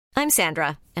I'm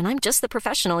Sandra, and I'm just the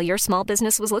professional your small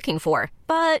business was looking for.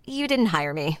 But you didn't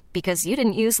hire me because you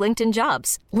didn't use LinkedIn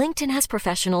Jobs. LinkedIn has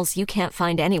professionals you can't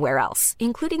find anywhere else,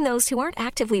 including those who aren't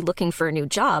actively looking for a new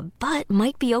job, but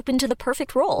might be open to the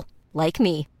perfect role, like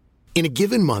me. In a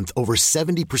given month, over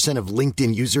 70% of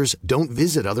LinkedIn users don't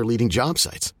visit other leading job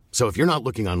sites. So if you're not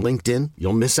looking on LinkedIn,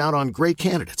 you'll miss out on great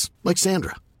candidates like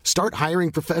Sandra. Start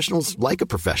hiring professionals like a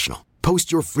professional.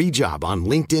 Post your free job on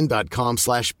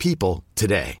linkedin.com/people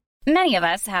today. Many of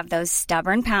us have those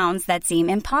stubborn pounds that seem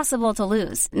impossible to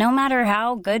lose, no matter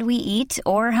how good we eat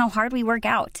or how hard we work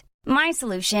out. My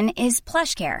solution is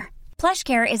PlushCare.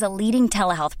 PlushCare is a leading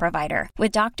telehealth provider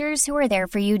with doctors who are there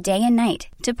for you day and night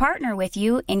to partner with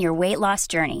you in your weight loss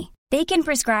journey. They can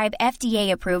prescribe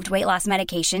FDA-approved weight loss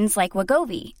medications like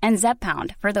Wegovy and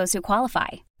Zepbound for those who qualify.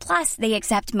 Plus, they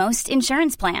accept most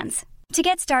insurance plans. To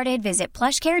get started, visit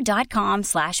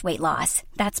plushcare.com/weightloss.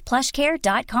 That's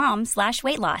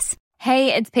plushcare.com/weightloss.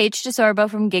 Hey, it's Paige DeSorbo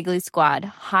from Giggly Squad.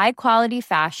 High quality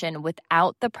fashion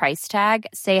without the price tag.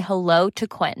 Say hello to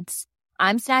Quince.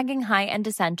 I'm snagging high-end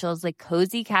essentials like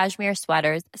cozy cashmere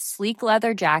sweaters, sleek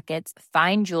leather jackets,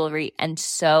 fine jewelry, and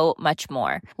so much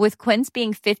more. With Quince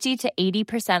being 50 to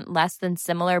 80% less than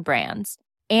similar brands.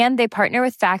 And they partner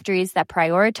with factories that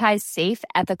prioritize safe,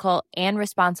 ethical, and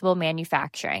responsible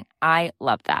manufacturing. I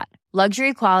love that.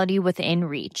 Luxury quality within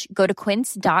reach. Go to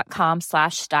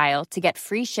quince.com/style to get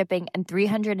free shipping and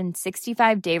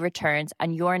 365-day returns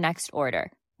on your next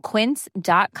order.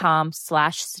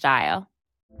 Quince.com/style.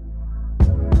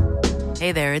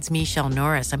 Hey there, it's Michelle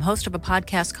Norris. I'm host of a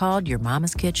podcast called Your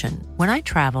Mama's Kitchen. When I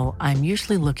travel, I'm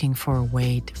usually looking for a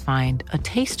way to find a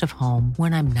taste of home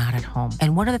when I'm not at home.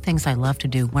 And one of the things I love to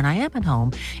do when I am at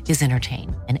home is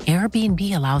entertain. And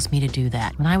Airbnb allows me to do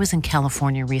that. When I was in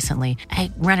California recently, I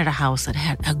rented a house that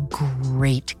had a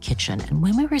great kitchen. And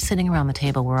when we were sitting around the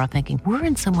table, we're all thinking, we're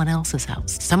in someone else's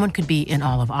house. Someone could be in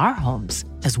all of our homes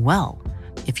as well.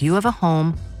 If you have a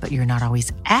home, but you're not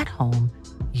always at home,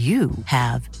 you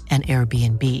have an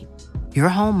Airbnb. Your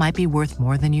home might be worth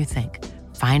more than you think.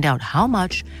 Find out how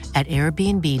much at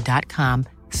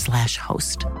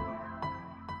airbnb.com/host.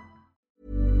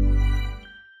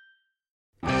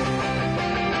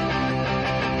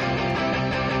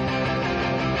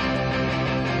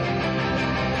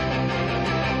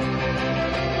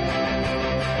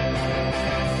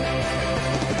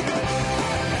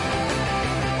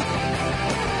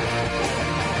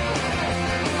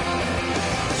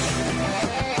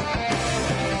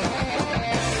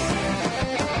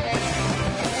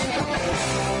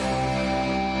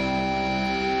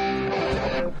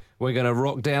 We're going to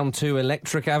rock down to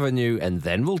Electric Avenue and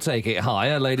then we'll take it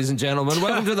higher, ladies and gentlemen.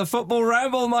 Welcome to the Football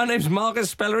Ramble. My name's Marcus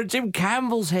Speller and Jim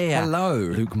Campbell's here. Hello.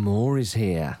 Luke Moore is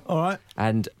here. All right.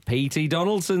 And P.T.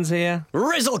 Donaldson's here.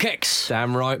 Rizzle kicks.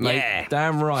 Damn right, mate. Yeah.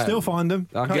 Damn right. Still find them.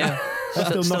 Okay.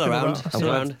 Still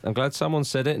around. I'm glad someone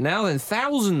said it. Now then,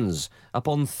 thousands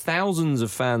upon thousands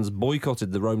of fans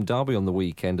boycotted the Rome derby on the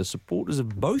weekend as supporters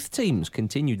of both teams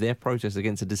continued their protest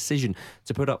against a decision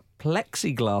to put up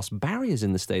plexiglass barriers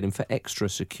in the stadium for extra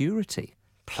security.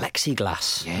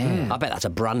 Plexiglass. Yeah. I bet that's a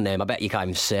brand name. I bet you can't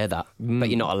even say that. But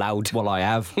you're not allowed. Well, I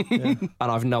have. And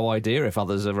I've no idea if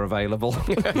others are available.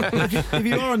 If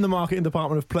you are in the marketing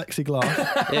department of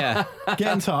plexiglass, Yeah.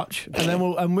 get in touch, and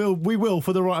then we will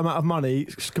for the right amount of money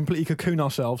completely cocoon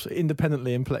ourselves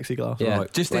independently in plexiglass. Yeah.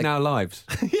 Right, just Like- in our lives.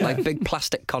 Like big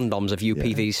plastic condoms of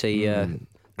UPVC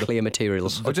clear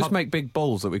materials. Or just make big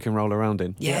balls that we can roll around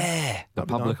in. Yeah. The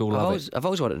public will love it. I've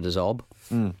always wanted a Zorb.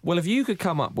 Well, if you could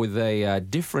come up with a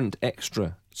different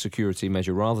extra security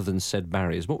measure rather than said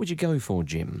barriers, what would you go for,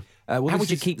 Jim? Well, How this would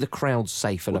you is- keep the crowd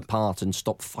safe and apart and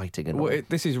stop fighting? And all? Well,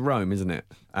 this is Rome, isn't it?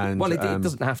 And, Well, it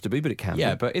doesn't have to be, but it can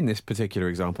Yeah, be. but in this particular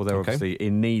example, they're Okay. obviously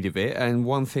in need of it. And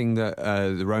one thing that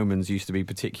the Romans used to be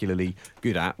particularly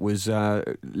good at was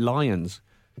lions.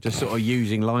 Just sort of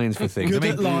using lions for things. Good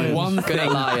at lions. One Good at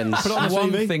thing, lions. Put it on the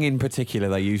one CV. thing in particular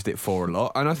they used it for a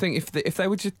lot, and I think if they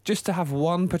were just to have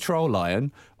one patrol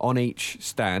lion on each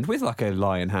stand with like a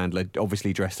lion handler,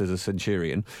 obviously dressed as a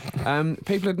centurion,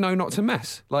 people would know not to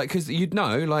mess. Like, because you'd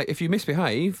know, like, if you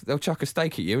misbehave, they'll chuck a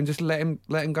stake at you and just let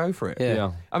him go for it.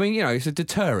 Yeah. I mean, you know, it's a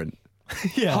deterrent.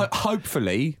 Yeah.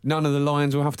 Hopefully, none of the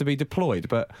lions will have to be deployed,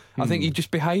 but I think you just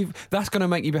behave. That's going to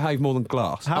make you behave more than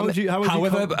glass.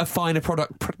 However a finer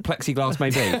product plexiglass may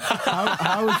be.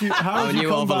 how would you new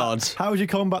overlords. how would you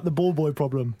combat the ball boy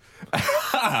problem?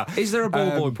 Is there a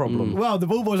ball boy problem? Well, the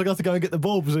ball boys are going to go and get the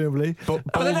ball, presumably. But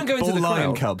they don't go into the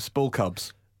lion crowd. ball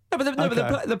cubs. No, but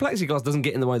the plexiglass doesn't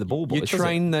get in the way of the ball boys. You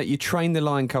train the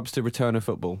lion cubs to return a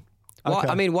football. Why, Okay.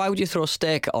 I mean, why would you throw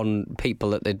steak on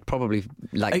people that they'd probably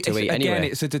like to eat anyway? Again,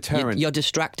 it's a deterrent. You're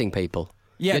distracting people.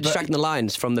 Yeah, You're but- distracting the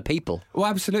lions from the people. Well,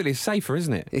 absolutely, it's safer,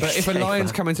 isn't it? But if a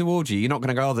lion's coming towards you, you're not going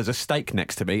to go, oh, there's a steak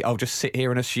next to me. I'll just sit here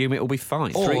and assume it'll be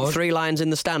fine. Or- Three lions in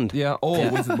the stand. Yeah,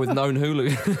 or with known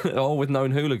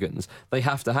hooligans, they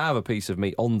have to have a piece of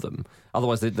meat on them.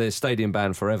 Otherwise, they're stadium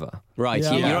banned forever. Right,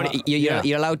 Yeah.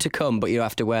 you're allowed to come, but you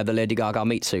have to wear the Lady Gaga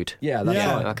meat suit. Yeah, that's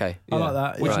Yeah. right. Okay. I like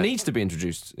that. Which yeah. needs to be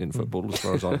introduced in football, as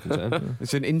far as I'm concerned.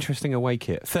 It's an interesting away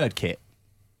kit. Third kit.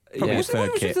 Probably his third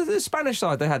What was kit. the Spanish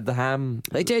side, they had the ham.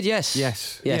 They did, yes.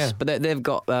 Yes. Yeah. But they've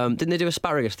got. Didn't they do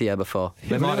asparagus the year before?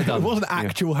 They might have It done. wasn't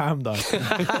actual ham, though.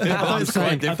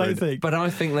 I don't think. But I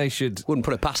think they should. Wouldn't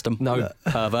put it past them. No.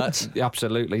 Perverts.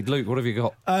 Absolutely. Luke, what have you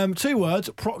got? 2 words: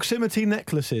 proximity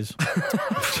necklaces.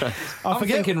 I I'm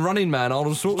forget. thinking Running Man, Arnold I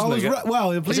was Schwarzenegger.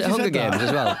 well. Was Please it you Hunger said that. Games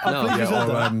as well? No. pleased you said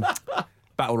that. Or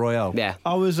Battle Royale. Yeah.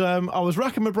 I was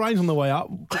racking my brains on the way up,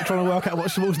 trying to work out what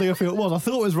Schwarzenegger film it was. I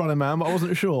thought it was Running Man, but I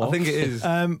wasn't sure. I think it is.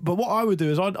 But what I would do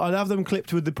is I'd have them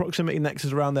clipped with the proximity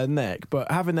nexus around their neck, but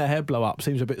having their head blow up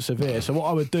seems a bit severe. So what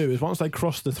I would do is once they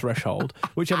cross the threshold,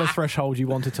 whichever threshold you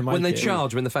wanted to make When they it,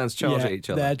 charge, when the fans charge yeah, at each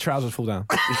other. their trousers fall down.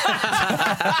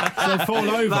 So they fall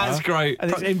over. That's great.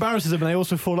 And it embarrasses them, and they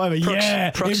also fall over.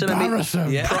 Embarrass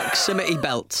them. Yeah. Proximity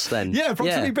belts, then. Yeah,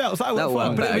 proximity belts. That'll work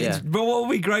fine. better, yeah. But what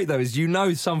would be great though is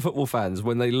some football fans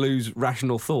when they lose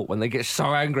rational thought, when they get so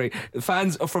angry,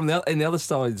 fans from in the other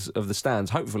sides of the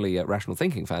stands, hopefully rational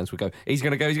thinking fans would go, he's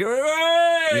going to go,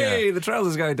 hey! Yeah. The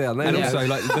trousers going down there. And Yeah. also,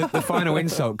 like the final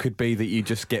insult could be that you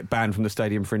just get banned from the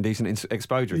stadium for indecent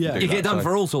exposure. if Yeah. do you that. get done So-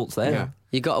 for all sorts there. Yeah.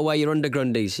 You got to wear your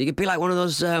undergrundies. You could be like one of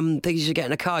those things you get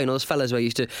in a car. You know those fellas where you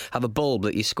used to have a bulb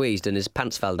that you squeezed and his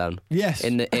pants fell down. Yes.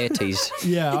 In the 80s.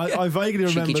 Yeah, I vaguely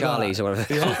remember Cheeky that. Charlies or whatever.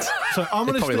 they're called. So I'm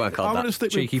They going probably weren't called to that.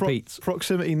 stick Cheeky with Pete's.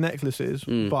 proximity necklaces,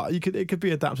 but it could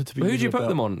be adapted to be. But who do you used as put a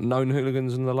them belt. on? Known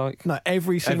hooligans and the like? No,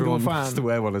 every single Everyone fan. has to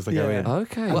wear one as they go Yeah. in.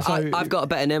 Okay. Well, So- I've got a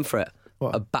better name for it.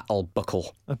 What? A battle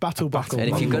buckle. A battle buckle. And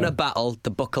if you're going to battle,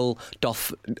 the buckle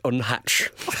doth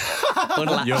unhatch.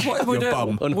 Unlatch. Your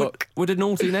bum. Unhook. Would a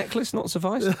naughty necklace not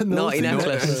suffice? Naughty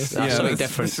necklace. That's something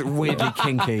different. It's weirdly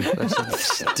kinky.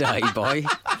 Dirty boy.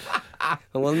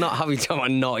 And we'll not have you talking about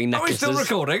naughty Are we necklaces. still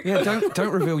recording? Yeah,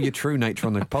 don't reveal your true nature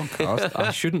on the podcast. I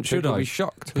shouldn't, should People will I? be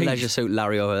shocked. Leisure suit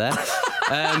Larry over there.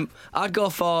 I'd go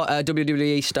for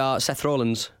WWE star Seth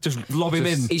Rollins. Just lob him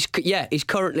in. He's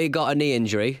currently got a knee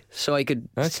injury, so he could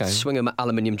Okay. swing an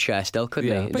aluminium chair still, couldn't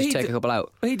Yeah. he? But Just he take d- a couple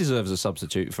out. He deserves a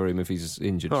substitute for him if he's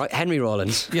injured. All right, Henry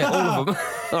Rollins. Yeah, all of them.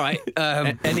 All right,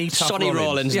 Any tough Sonny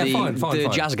Rollins, Yeah, the, fine, the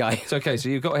fine. jazz guy. It's okay. So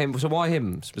you've got him. So why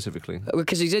him specifically?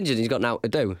 Because he's injured, he's got nothing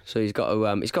to do. So he's got to.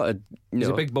 He's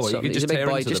a big boy. You could he's just a big tear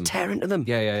boy. into Just them. tear into them.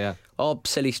 Yeah. Or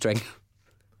silly string.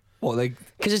 What they?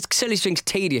 Because silly string's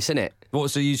tedious, isn't it? What?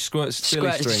 So you squirt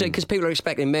silly string? Because people are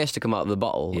expecting mace to come out of the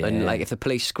bottle, and Yeah. like if the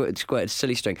police squirted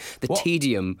silly string, the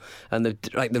tedium and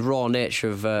the raw nature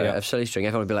of silly string,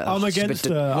 everyone would be like, oh, I'm it's a against.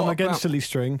 bit I'm What against about- silly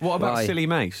string. What about Why? silly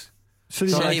mace?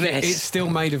 Silly Silly string. mace. It's still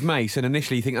made of mace, and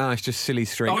initially you think, it's just silly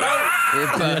string.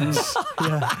 it burns.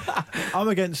 I'm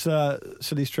against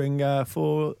silly string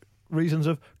for reasons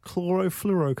of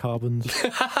chlorofluorocarbons.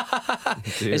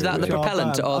 Is that the Which are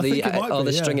propellant banned. or I think it might the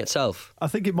be, string yeah. itself? I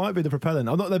think it might be the propellant.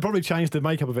 They probably changed the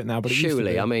makeup of it now, but it used to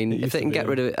Surely, be. I mean, It if used they to can be. get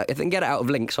rid of it, if they can get it out of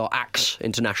Lynx or Axe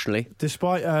internationally,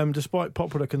 Despite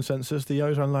popular consensus, the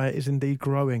ozone layer is indeed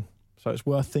growing, so it's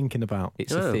worth thinking about.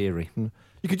 It's a theory.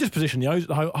 You could just position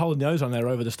the hole in the ozone layer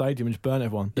over the stadium and just burn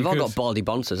everyone. they've all could. got baldy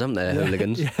bonces, haven't they,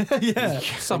 hooligans? Yeah.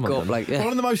 Some They of go them. up like, yeah. One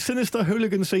of the most sinister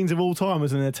hooligan scenes of all time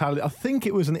was in I think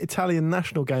it was an Italian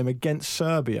national game against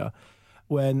Serbia,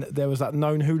 when there was that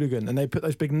known hooligan and they put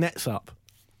those big nets up,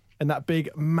 and that big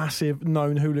massive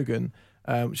known hooligan,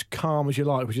 which calm as you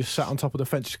like, was just sat on top of the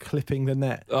fence just clipping the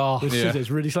net with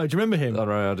scissors really slow. Do you remember him? All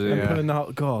right, I do. And Yeah. pulling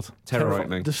out, God,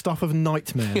 Terrifying. the stuff of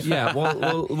nightmares. Yeah,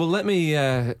 well, let me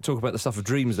talk about the stuff of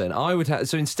dreams then. I would have,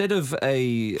 so instead of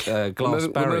a glass We're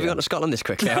moving barrier, on to Scotland this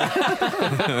quickly.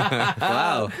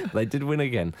 Wow. they did win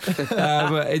again.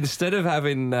 But instead of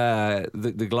having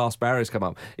the glass barriers come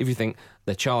up, if you think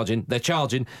they're charging,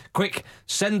 quick,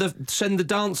 send the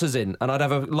dancers in, and I'd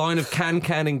have a line of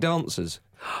canning dancers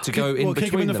to go in What, between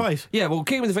kick 'em in the them. face? Yeah, well,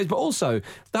 kick them in the face, but also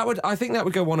I think that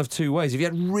would go one of two ways. If you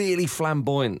had really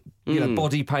flamboyant,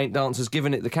 body paint dancers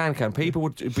giving it the can, people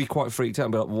would be quite freaked out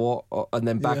and be like, "What?" and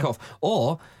then back Yeah. off,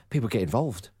 or people get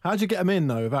involved. How'd you get them in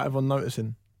though, without everyone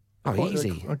noticing? Oh,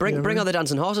 easy. Bring on the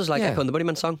dancing horses like Yeah. Echo and the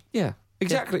Bunnyman song. Yeah,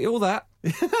 exactly. All that.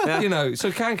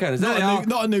 So can-canners.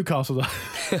 Not a Newcastle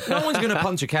though. No one's going to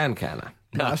punch a can-canner.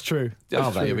 No, that's true. Are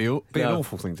they? It'd be an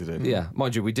awful thing to do. Yeah,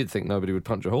 mind you, we did think nobody would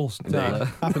punch a horse. No,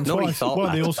 happened Nobody twice. thought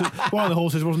One of the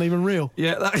horses wasn't even real.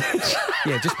 Yeah,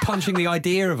 Yeah, just punching the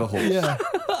idea of a horse. Yeah.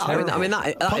 I mean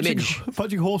that image.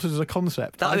 Punching horses as a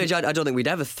concept. That image, I don't think we'd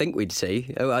ever think we'd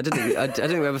see. I don't think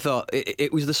we ever thought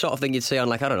it was the sort of thing you'd see on,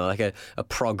 like, I don't know, like a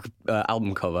prog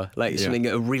album cover, like something,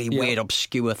 a really weird,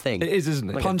 obscure thing. it is, isn't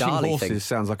it? Like Punching a Dali horses thing.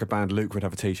 sounds like a band Luke would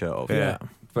have a T-shirt of. Yeah.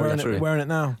 Very true. Wearing it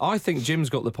now. I think Jim's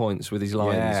got the points with his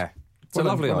lines. Yeah. It's a Well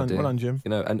done, lovely well done, idea. well done, Jim. You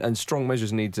know, and strong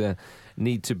measures need to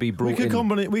be brought in.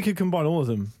 We could combine all of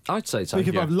them. I'd say so. We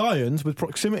could yeah. have lions with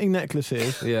proximity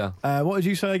necklaces. Yeah. What did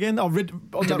you say again? On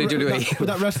WWE. with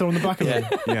that wrestler on the back of it.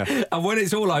 Yeah. And when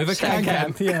it's all over, can.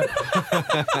 Yeah.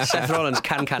 Seth Rollins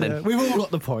can cannon. Yeah. We've all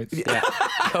got the points. Yeah.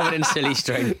 Covered in silly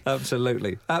string.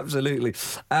 Absolutely.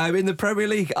 In the Premier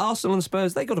League, Arsenal and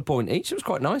Spurs, they got a point each. It was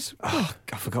quite nice. I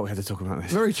forgot we had to talk about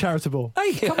this. Very charitable.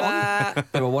 Hey, come on.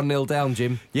 They were 1-0 down,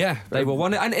 Jim. Yeah. They were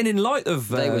 1-0. And in light of...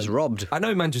 They was robbed. I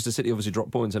know Manchester City obviously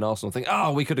dropped points and Arsenal think,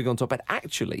 we could have gone top. But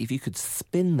actually, if you could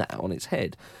spin that on its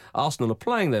head, Arsenal are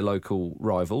playing their local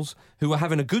rivals who are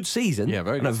having a good season. Yeah,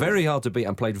 very and good are very hard to beat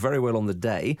and played very well on the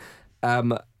day.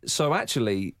 So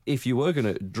actually, if you were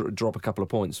going to drop a couple of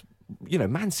points, you know,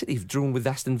 Man City have drawn with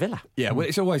Aston Villa. Yeah, well,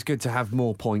 it's always good to have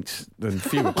more points than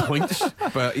fewer points.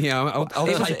 But I'll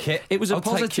take it. It was a I'll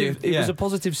take positive. you- It was yeah. a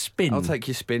positive spin. I'll take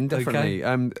your spin, definitely.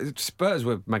 Spurs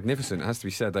were magnificent, it has to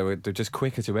be said. They're just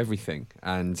quicker to everything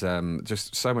and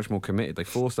just so much more committed. They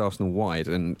forced Arsenal wide,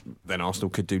 and then Arsenal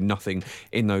could do nothing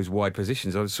in those wide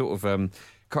positions. I was sort of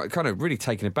kind of really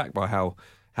taken aback by how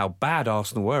bad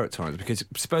Arsenal were at times, because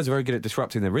Spurs are very good at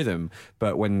disrupting their rhythm,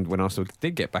 but when Arsenal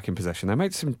did get back in possession, they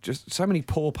made just so many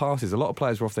poor passes. A lot of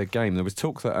players were off their game. There was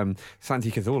talk that Santi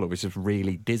Cazorla was just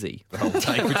really dizzy the whole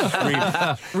day, which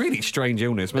is really strange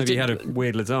illness. Maybe he had a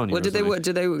weird lasagna. Well, or something.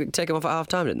 did they take him off at half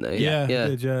time, didn't they? Yeah. Yeah.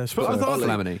 Did, yeah. Spurs, So, I thought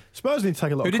Flamini. Spurs need to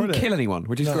take a lot Who of didn't credit. kill anyone,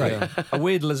 which is great. Yeah. A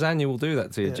weird lasagna will do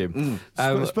that to you, Jim.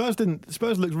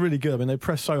 Spurs looked really good. I mean, they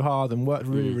pressed so hard and worked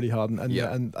really hard, and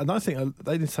Yeah. and I think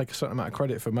they did take a certain amount of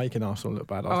credit for making Arsenal look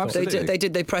bad. I thought. absolutely. They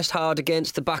did. They pressed hard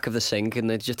against the back of the sink, and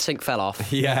the sink fell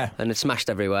off. Yeah. And it smashed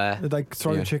everywhere. Did they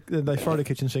throw the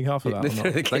kitchen sink after that? Or not?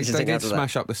 The They kitchen sink did after that.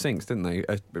 smash up the sinks, didn't they?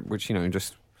 Which,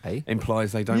 just Hey?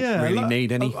 implies they don't Yeah, really like-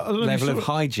 need any I don't know if level you of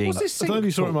saw- hygiene. What's this I don't know if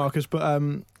you saw it, sink Marcus, but a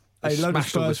They load of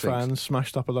smashed all the Spurs sinks. fans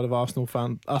smashed up a lot of Arsenal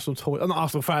toilets. Not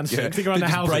Arsenal fans. Yeah. Think around They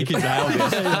the just houses. break into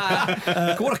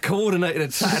houses. What a coordinated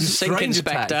attack. and Sink strange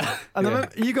inspector. attack. And I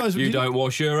remember you guys. You don't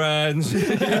wash your hands.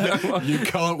 You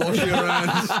can't wash your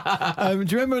hands.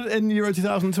 Do you remember in Euro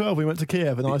 2012 we went to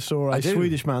Kiev and I saw a do.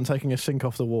 Swedish man taking a sink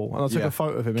off the wall, and I took Yeah. a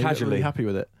photo of him. He looked Casually. really happy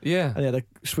with it. Yeah. And he had a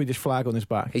Swedish flag on his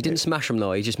back. He didn't smash them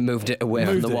though. He just moved it away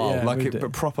Moved from the it, wall. yeah. Like moved a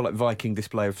it. proper Viking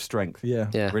display of strength. Yeah.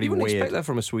 Yeah. Really You wouldn't weird. expect that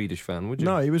from a Swedish fan, would you?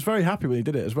 No, he was very happy when he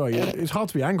did it as well. It's hard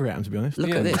to be angry at him, to be honest. Look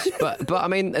Yeah. at this. But I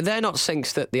mean, they're not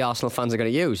sinks that the Arsenal fans are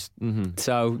going to use.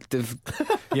 So they've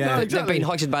Yeah. they've been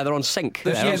hoisted by their own sink.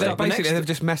 They've- there, Yeah, haven't Yeah, they? basically they've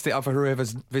just messed it up for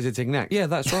whoever's visiting next. Yeah,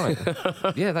 that's right.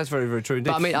 Yeah, that's very, very true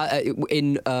indeed. But I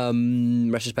mean,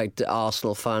 in retrospect,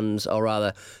 Arsenal fans, or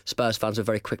rather Spurs fans, were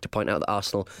very quick to point out that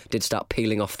Arsenal did start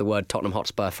peeling off the word Tottenham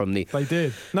Hotspur from the. They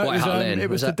did. No, White Hart Lane. it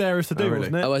was Was the that- dare us to do, Oh, really?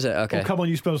 wasn't it? Oh, was it? Okay. Or come on,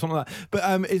 you Spurs, something like that.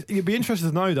 But you'd be interested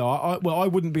to know, though. I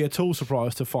wouldn't be at all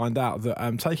surprised to find out that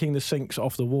taking the sinks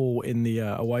off the wall in the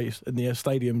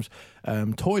stadiums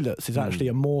toilets is actually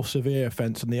a more severe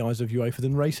offence in the eyes of UEFA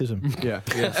than racism. Yeah.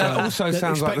 It also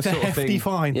sounds like the Expect a sort of hefty thing.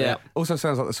 fine. Yeah. Also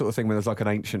sounds like the sort of thing where there's like an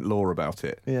ancient law about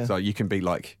it. Yeah. So you can be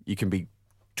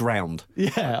drowned.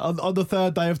 Yeah, on the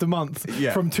third day of the month,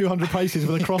 Yeah. from 200 paces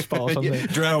with a crossbar or something.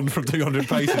 Drowned from 200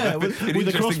 paces. Yeah, An with a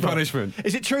interesting crossbar. punishment.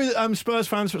 Is it true that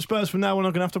Spurs from now on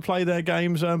are going to have to play their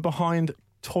games behind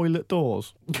toilet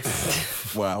doors?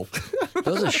 Wow.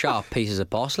 Those are sharp pieces of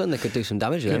porcelain. They could do some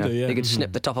damage with Could them. do, yeah. They could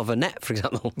snip the top of a net, for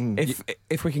example.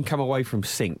 If we can come away from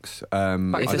sinks, If I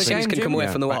the think- sinks can come away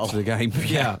from the back wall. to the game.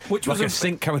 Yeah, which like was a a-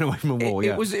 sink coming away from a wall.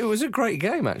 It was a great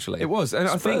game, actually. It was, and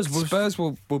I think Spurs was- Spurs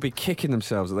will be kicking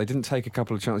themselves that they didn't take a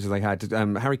couple of chances they had.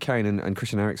 Harry Kane and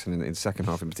Christian Eriksen in the second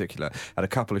half in particular had a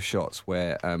couple of shots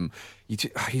where you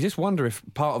just wonder if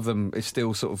part of them is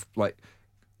still sort of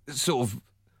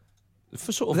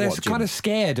For sort of they're what, Jim? kind of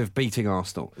scared of beating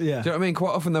Arsenal. Yeah. Do you know what I mean?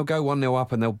 Quite often they'll go 1-0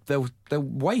 up and they'll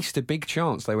waste a big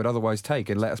chance they would otherwise take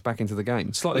and let us back into the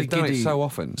game. Slightly They've done giddy. it so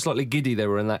often. Slightly giddy they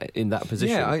were in that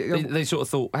position. Yeah, they sort of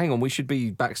thought, hang on, we should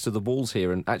be backs to the walls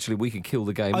here, and actually we could kill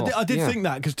the game off. I did Yeah. think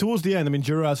that, because towards the end, I mean,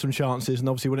 Giroud had some chances, and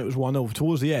obviously when it was 1-0,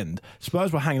 towards the end,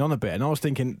 Spurs were hanging on a bit, and I was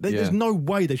thinking, there's Yeah. no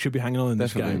way they should be hanging on in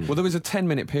this Definitely. game. Well, there was a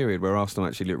 10-minute period where Arsenal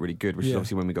actually looked really good, which is Yeah.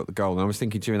 obviously when we got the goal. And I was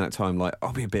thinking during that time, like,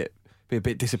 I'll be a bit be a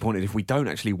bit disappointed if we don't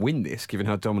actually win this, given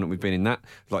how dominant we've been in that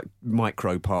like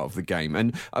micro part of the game.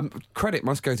 And credit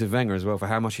must go to Wenger as well for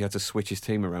how much he had to switch his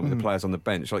team around with the players on the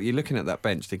bench. Like, you're looking at that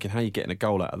bench thinking, how are you getting a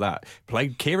goal out of that?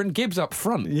 Played Kieran Gibbs up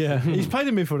front. Yeah, he's played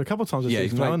in midfield a couple of times this season,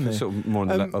 he's played hasn't he? sort of more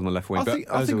on the left wing.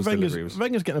 I think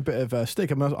Wenger's getting a bit of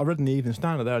stick. I mean, I read in the Evening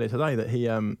Standard earlier today that he,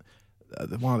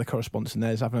 one of the correspondents in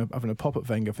there is having a pop at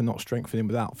Wenger for not strengthening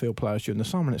with outfield players during the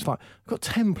summer, and it's like, we've got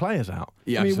 10 players out.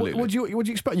 Yeah, I mean, absolutely. what do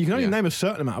you expect? You can only name a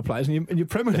certain amount of players in your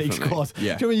Premier League squad.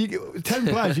 Yeah. Do you know what I mean? 10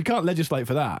 players, you can't legislate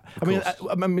for that. I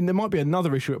mean, there might be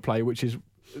another issue at play, which is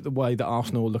the way that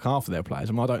Arsenal look after their players.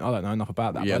 I mean, I don't know enough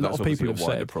about that. Yeah, but a lot of people have a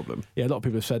wider said problem. Yeah, a lot of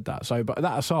people have said that. So, but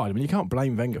that aside, I mean, you can't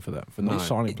blame Wenger for that, for not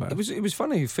signing players. It was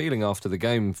funny feeling after the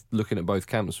game, looking at both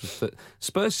camps, was that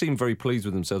Spurs seemed very pleased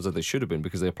with themselves, as they should have been,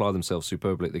 because they applied themselves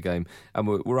superbly at the game and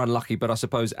were unlucky. But I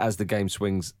suppose as the game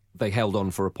swings, they held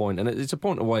on for a point, and it's a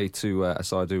point away to a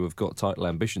side who have got title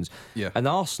ambitions. Yeah. And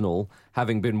Arsenal,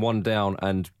 having been one down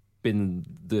and been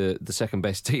the second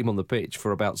best team on the pitch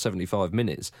for about 75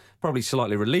 minutes, probably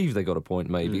slightly relieved they got a point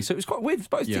maybe. So it was quite weird.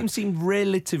 Both teams seemed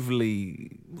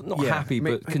relatively not happy,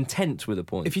 but content with a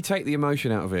point. If you take the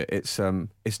emotion out of it, it's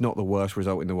not the worst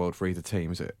result in the world for either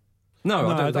team, is it? No,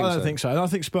 I don't think so. And I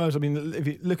think Spurs, I mean, if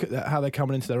you look at how they're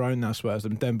coming into their own now, Spurs,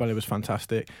 Dembele was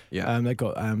fantastic. Yeah. They've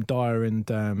got Dyer and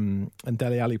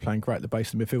Dele Alli playing great at the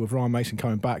base of the midfield with Ryan Mason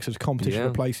coming back, so there's competition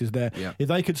for places there. Yeah. If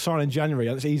they could sign in January,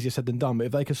 and it's easier said than done, but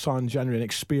if they could sign in January an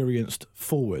experienced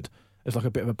forward as like a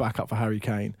bit of a backup for Harry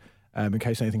Kane, in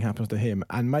case anything happens to him,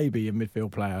 and maybe a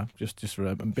midfield player just for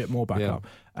a bit more backup.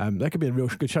 They could be in real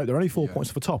good shape. They're only 4 points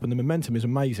off the top, and the momentum is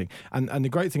amazing. And the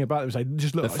great thing about them is they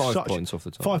just look they're like 5 points off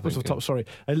the top. 5 points off the top. Sorry,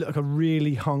 they look like a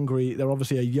really hungry. They're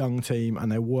obviously a young team,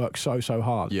 and they work so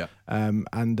hard. Yeah.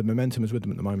 And the momentum is with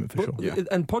them at the moment for sure. Yeah.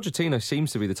 And Pochettino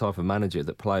seems to be the type of manager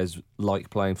that players like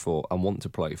playing for and want to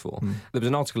play for. There was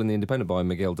an article in the Independent by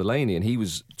Miguel Delaney, and he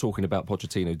was talking about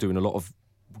Pochettino doing a lot of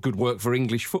good work for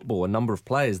English football. A number of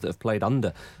players that have played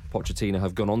under Pochettino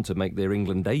have gone on to make their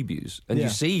England debuts. And you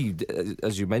see,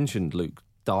 as you mentioned, Luke,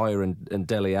 Dyer and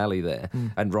Dele Alli there,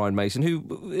 and Ryan Mason,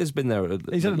 who has been there.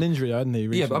 He's had an injury, hasn't he?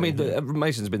 Recently? Yeah, but I mean,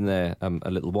 Mason's been there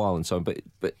a little while and so on. But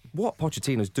what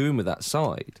Pochettino's doing with that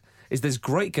side is there's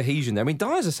great cohesion there. I mean,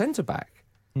 Dyer's a centre-back.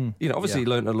 You know, obviously he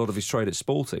learned a lot of his trade at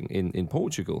Sporting in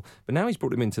Portugal, but now he's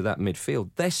brought him into that midfield.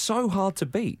 They're so hard to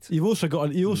beat. You've also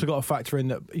got to factor in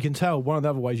that you can tell one of the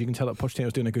other ways you can tell that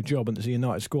Pochettino's doing a good job and it's a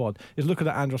United squad is look at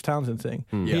that Andros Townsend thing.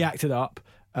 He acted up.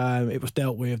 It was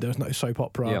dealt with. There was no soap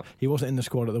opera. Yep. He wasn't in the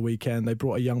squad at the weekend. They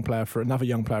brought another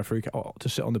young player through to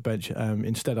sit on the bench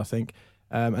instead, I think.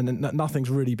 And then nothing's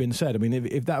really been said. I mean,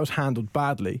 if that was handled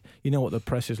badly, you know what the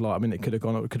press is like. I mean, it could have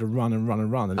run.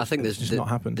 And I think it's just not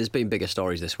happened. There's been bigger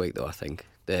stories this week, though. I think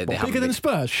bigger than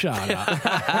Spurs. Shut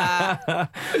up.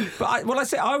 But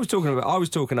I was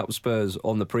talking up Spurs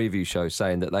on the preview show,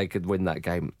 saying that they could win that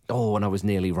game. Oh, and I was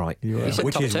nearly right. Yeah. You said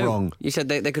Which top is two. wrong. You said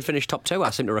they could finish top 2.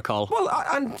 I seem to recall. Well,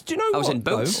 and do you know I was what, in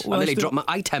boots. though? I nearly dropped my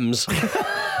items.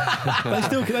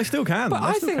 They still can. But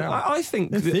I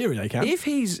think in theory they can. If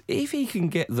he can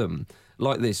get them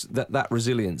like this, that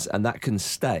resilience, and that can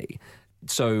stay.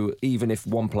 So even if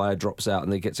one player drops out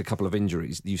and they gets a couple of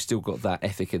injuries, you've still got that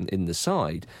ethic in the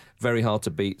side. Very hard to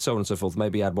beat, so on and so forth.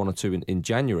 Maybe add 1 or 2 in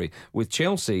January. With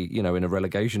Chelsea, you know, in a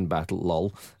relegation battle,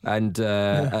 lol, and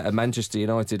Manchester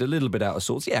United a little bit out of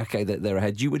sorts. Yeah, okay, they're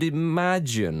ahead. You would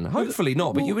imagine, hopefully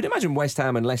not, but you would imagine West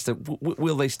Ham and Leicester,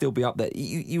 will they still be up there?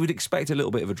 You would expect a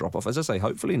little bit of a drop-off. As I say,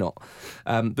 hopefully not.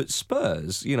 But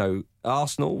Spurs, you know,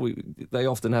 Arsenal, they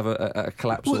often have a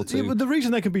collapse or two. Yeah, the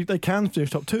reason they can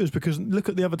finish top 2 is because look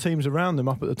at the other teams around them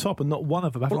up at the top, and not one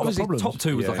of them haven't got obviously problems. top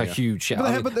 2 was a huge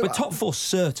shout. But top 4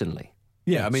 certainly.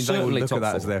 Yeah, I mean, they will certainly look at that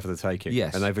top as 4. there for the taking.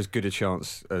 Yes. And they've as good a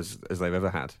chance as they've ever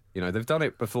had. You know, they've done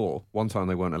it before. One time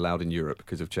they weren't allowed in Europe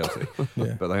because of Chelsea.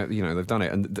 But they've done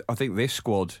it. And I think this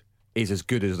squad is as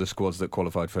good as the squads that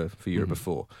qualified for Europe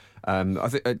before. I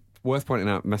think worth pointing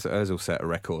out, Mesut Ozil set a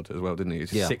record as well, didn't he?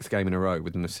 His 6th game in a row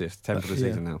with an assist, 10 for the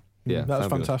season now. Yeah, that was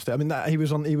fantastic. I mean, he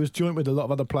was joint with a lot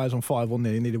of other players on 5, wasn't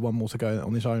he? He needed one more to go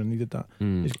on his own, and he did that.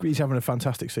 He's having a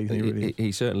fantastic season. He really is.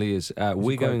 He certainly is.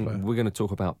 We're going to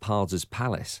talk about Pards'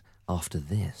 Palace after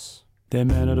this. They're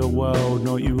men of the world,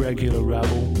 not you regular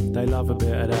rabble. They love a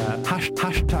bit of that.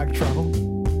 Hashtag travel.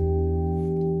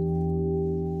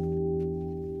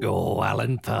 Oh,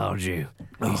 Alan Pardew.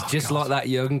 He's just like that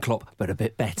Jurgen Klopp, but a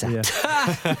bit better. Yeah.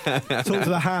 Talk to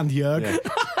the hand, Jurg.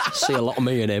 See a lot of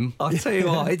me in him. I'll tell you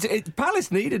what,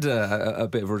 Palace needed a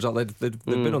bit of a result. They've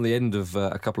been on the end of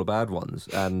a couple of bad ones,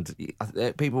 and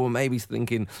people were maybe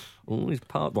thinking, oh, he's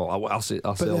part. Well, ourselves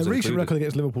But their recent included. record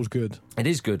against Liverpool's good. It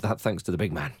is good, thanks to the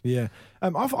big man. Yeah. I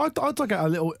dug out a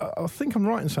little, I think I'm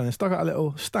right in saying this, dug out a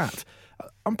little stat.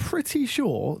 I'm pretty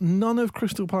sure none of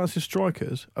Crystal Palace's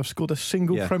strikers have scored a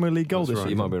single Premier League goal this You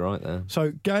season. might be right there.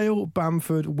 So Gale,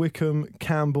 Bamford, Wickham,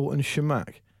 Campbell and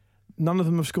Shamak, none of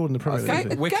them have scored in the Premier League.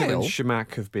 this Wickham Gale? and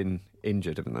Shamak have been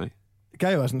injured, haven't they?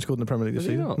 Gale hasn't scored in the Premier League this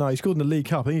Has he season. not? No, he scored in the League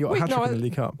Cup. I think he got a hat-trick in the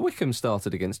League Cup. Wickham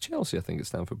started against Chelsea, I think, at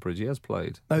Stamford Bridge. He has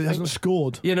played. No, he hasn't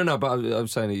scored. Yeah, no, but I'm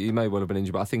saying he may well have been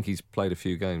injured, but I think he's played a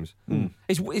few games.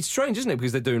 It's strange, isn't it?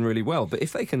 Because they're doing really well, but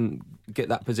if they can get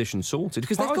that position sorted,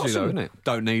 because they've got Pardew, though, some... isn't it?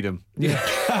 Don't need them.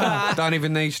 Yeah. Don't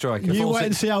even need strikers. You wait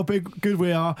and see how good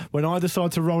we are when I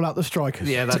decide to roll out the strikers.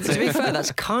 Yeah, that's To be it. fair,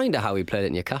 that's kind of how he played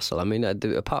at Newcastle. I mean,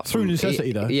 apart from Through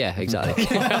necessity, though. Yeah, exactly.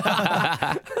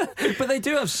 But they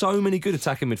do have so many good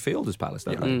attacking midfielders, Palace,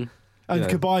 don't they? And Yeah.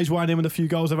 Kabai's won in with a few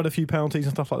goals. They've had a few penalties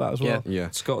and stuff like that as well. Yeah.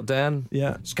 Scott Dan.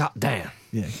 Yeah. Scott Dan.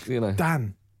 Yeah. You know.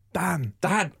 Dan.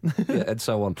 Dad, yeah, and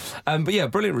so on. But yeah,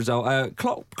 brilliant result.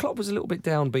 Klopp was a little bit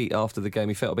downbeat after the game.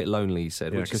 He felt a bit lonely, he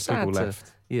said. Yeah, which is 'cause sad people to-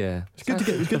 left. Yeah, It's good to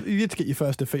get. You get to get your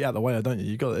first defeat out of the way, don't you?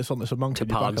 You got this on this monkey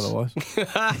To on your back Pards.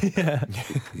 otherwise.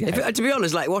 Yeah. To be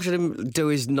honest, like watching him do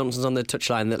his nonsense on the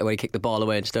touchline, the way he kicked the ball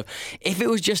away and stuff. If it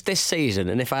was just this season,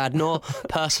 and if I had no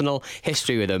personal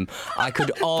history with him, I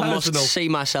could almost Personal. see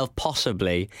myself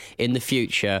possibly in the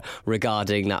future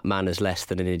regarding that man as less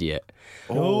than an idiot.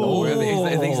 Oh,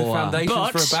 are these the foundations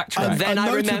But- for a backtrack? and then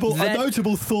I remember- a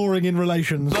notable thawing in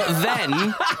relations.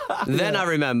 But then I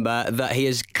remember that he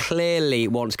has clearly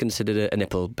once considered a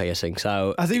nipple piercing.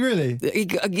 So Has he really?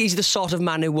 he's the sort of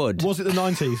man who would. Was it the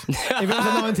 90s? If it was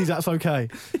the 90s, that's okay.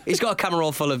 He's got a camera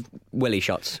roll full of willy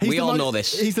shots. He's We the all most- know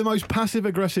this. He's the most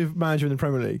passive-aggressive manager in the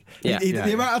Premier League. Yeah.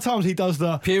 The amount of times he does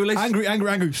the Pulis?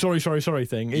 angry, sorry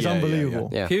thing is Yeah, unbelievable.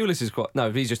 yeah. Pulis is quite...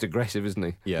 No, he's just aggressive, isn't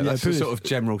he? Yeah, that's the Pulis. sort of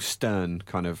General Stern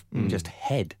kind of just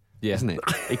head, Yeah. isn't it?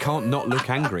 He can't not look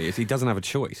angry as he doesn't have a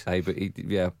choice. Hey, but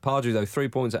Pardew, though, 3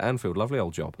 points at Anfield. Lovely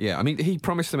old job. Yeah, I mean, he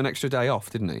promised them an extra day off,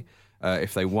 didn't he?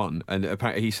 If they won, and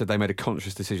apparently he said they made a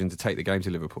conscious decision to take the game to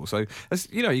Liverpool. So,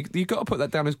 you've got to put that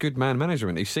down as good man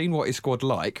management. He's seen what his squad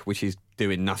like, which is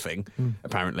doing nothing,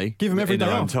 apparently. Give him every in their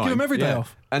day own off. time. Give him every day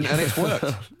off. and it's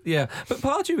worked. Yeah, but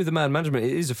Pardew with the man management,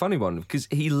 it is a funny one because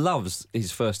he loves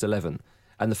his first 11.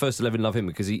 And the first 11 love him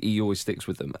because he always sticks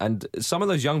with them. And some of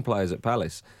those young players at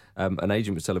Palace, an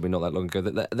agent was telling me not that long ago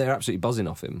that they're absolutely buzzing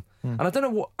off him. And I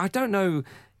don't know.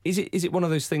 Is it one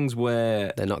of those things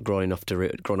where They're not grown up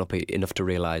enough to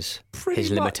realise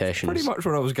his limitations. Pretty much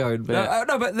where I was going. Yeah.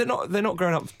 No, but they're not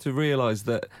grown up to realise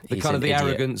that the He's kind of an the idiot.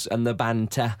 arrogance and the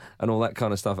banter and all that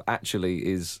kind of stuff actually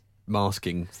is.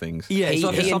 Masking things. Yeah, it's He,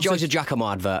 like he a enjoys a substitute- Giacomo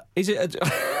advert. Is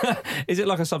it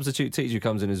like a substitute teacher who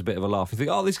comes in as a bit of a laugh? You think,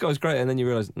 oh, this guy's great, and then you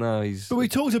realise, no, he's. But we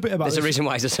talked a bit about There's a this. reason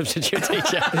why he's a substitute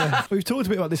teacher. We've talked a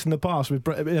bit about this in the past in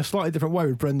a slightly different way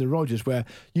with Brendan Rodgers, where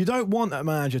you don't want a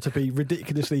manager to be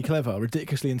ridiculously clever,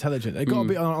 ridiculously intelligent. They've got to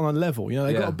be on a level. They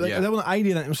Yeah, they want to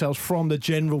alienate themselves from the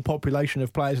general population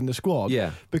of players in the squad.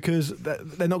 Yeah. Because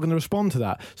they're not going to respond to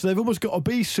that. So they've almost got to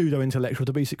be pseudo-intellectual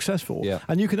to be successful. Yeah.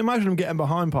 And you can imagine them getting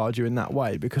behind Pardew in that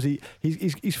way because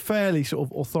he's fairly sort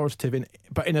of authoritative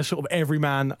but in a sort of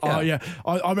everyman. Yeah.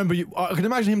 I remember I can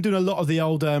imagine him doing a lot of the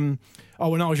old.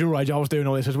 When I was your age, I was doing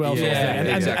all this as well. sort of Yeah,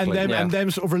 thing. exactly. And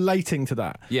them sort of relating to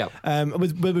that. Yeah.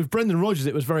 With Brendan Rodgers,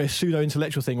 it was very a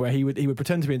pseudo-intellectual thing where he would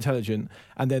pretend to be intelligent,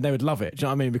 and then they would love it. Do you know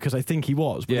what I mean? Because they think he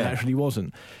was, but Yeah. he actually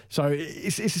wasn't. So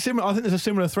it's a similar. I think there's a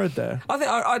similar thread there. I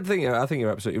think you're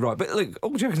absolutely right. But look,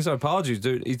 all joking aside, Pardew's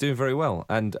he's doing very well,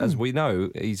 and as we know,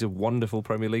 he's a wonderful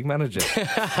Premier League manager.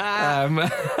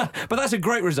 But that's a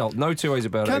great result. No two ways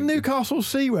about Can it. Newcastle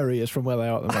see where he is from where they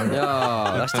are at the moment?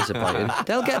 Oh, that's disappointing.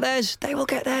 They'll get theirs. They will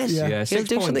get theirs. Yeah. Yeah, He'll 6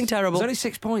 do points. something terrible. It's only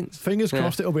 6 points. Fingers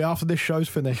crossed it'll be after this show's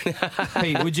finished.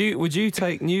 Pete, would you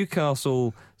take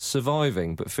Newcastle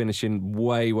surviving but finishing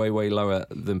way lower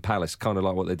than Palace, kind of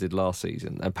like what they did last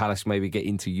season, and Palace maybe get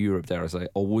into Europe, dare I say,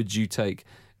 or would you take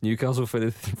Newcastle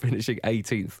finishing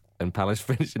 18th and Palace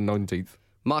finishing 19th?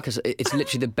 Marcus, it's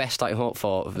literally the best I can hope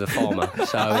for of the former.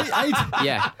 So,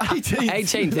 yeah. 18th.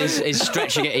 18th is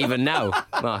stretching it even now,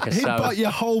 Marcus. He'd So, bite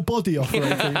your whole body off for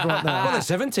 18th right Well, now. they're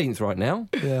 17th right now.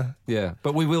 Yeah. Yeah,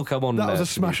 but we will come on. That was a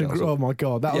to smash and Newcastle. oh my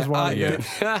god, that was one.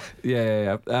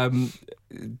 Yeah.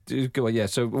 Go on, yeah.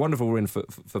 So wonderful win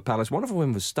for Palace. Wonderful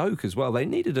win for Stoke as well. They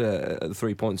needed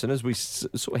 3 points, and as we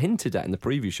sort of hinted at in the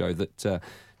preview show, that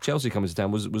Chelsea coming to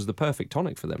town was the perfect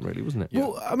tonic for them, really, wasn't it?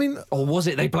 Well, I mean, or was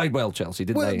it? They played well, Chelsea,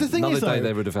 didn't they? The thing Another is, day though,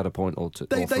 they would have had a point or two,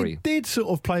 or three. They did sort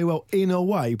of play well in a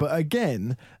way, but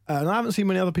again, and I haven't seen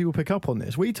many other people pick up on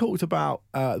this. We talked about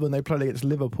when they played against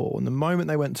Liverpool, and the moment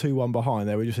they went 2-1 behind,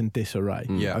 they were just in disarray.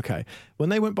 Yeah. Okay. When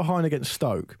they went behind against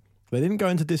Stoke, they didn't go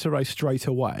into disarray straight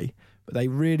away, but they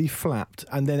really flapped.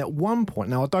 And then at one point,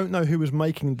 now I don't know who was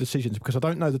making the decisions because I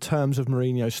don't know the terms of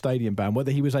Mourinho's stadium ban,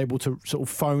 whether he was able to sort of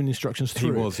phone instructions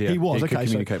through. He was, yeah. He was, he okay. could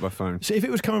communicate by phone. So if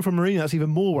it was coming from Mourinho, that's even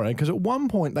more worrying because at one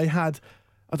point they had,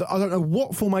 I don't know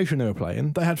what formation they were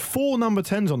playing. They had 4 number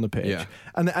 10s on the pitch, Yeah.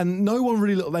 and no one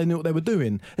really looked like they knew what they were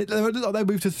doing. They looked like they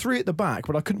moved to 3 at the back,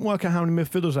 but I couldn't work out how many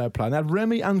midfielders they were playing. They had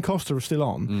Remy and Costa still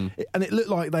on, and it looked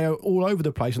like they were all over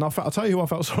the place. And I'll tell you who I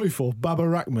felt sorry for, Baba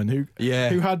Rahman,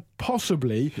 who had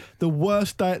possibly the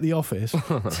worst day at the office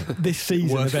this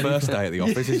season. Worst first day at the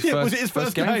office. Was it his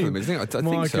first game? for him, isn't it? I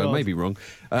think so. God. I may be wrong.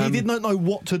 He did not know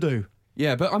what to do.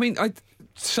 Yeah, but I mean,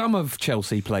 some of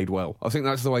Chelsea played well. I think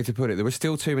that's the way to put it. There were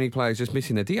still too many players just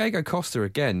missing there. Diego Costa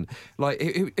again, like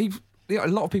he a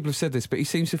lot of people have said this, but he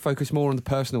seems to focus more on the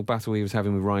personal battle he was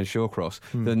having with Ryan Shawcross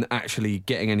than actually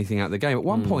getting anything out of the game. At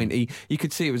one point, you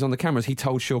could see it was on the cameras, he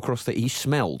told Shawcross that he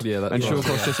smelled. Yeah, and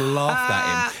Shawcross just laughed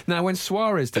at him. Now, when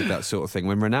Suarez did that sort of thing,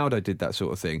 when Ronaldo did that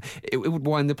sort of thing, it would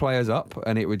wind the players up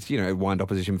and it would, wind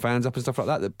opposition fans up and stuff like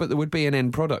that. But there would be an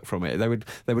end product from it.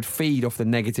 They would feed off the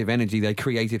negative energy they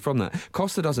created from that.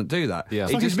 Costa doesn't do that. Yeah.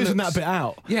 It's like he's missing that bit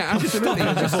out. Yeah,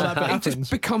 absolutely. He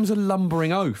just becomes a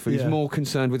lumbering oaf. He's more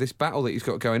concerned with this battle that he's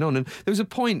got going on. And there was a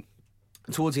point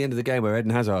towards the end of the game where Eden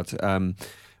Hazard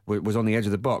was on the edge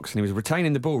of the box and he was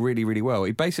retaining the ball really, really well.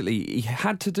 He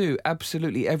had to do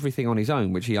absolutely everything on his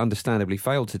own, which he understandably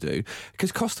failed to do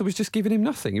because Costa was just giving him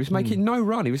nothing. He was making no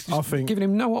run. He was just giving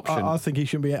him no option. I think he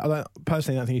shouldn't be. I don't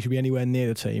think he should be anywhere near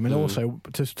the team. And also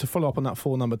to follow up on that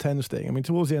 4 number 10s thing. I mean,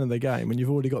 towards the end of the game, when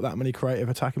you've already got that many creative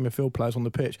attacking midfield players on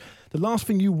the pitch, the last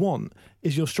thing you want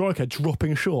is your striker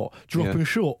dropping short,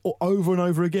 or over and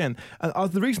over again.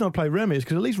 And the reason I play Remy is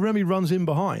because at least Remy runs in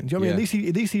behind. Do you know what I mean?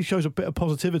 At least he shows a bit of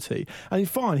positivity. And he's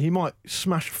fine. He might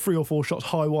smash 3 or 4 shots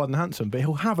high, wide, and handsome, but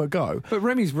he'll have a go. But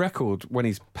Remy's record when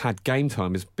he's had game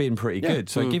time has been pretty good.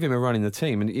 So give him a run in the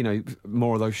team, and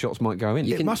more of those shots might go in.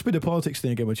 It must be the politics thing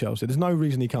again with Chelsea. There's no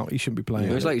reason he shouldn't be playing.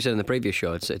 It was like you said in the previous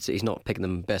show. He's not picking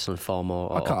them based on form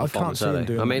or performance. I can't see him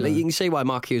doing I mean, that. you can see why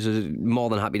Mark Hughes was more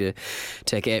than happy to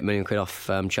take £8 million off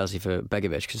Chelsea for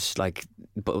Begovic because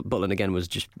Butland again was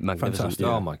just magnificent. Fantastic.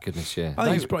 Oh my goodness, yeah.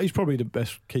 I think he's probably the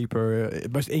best keeper,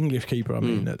 best English keeper.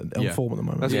 on form at the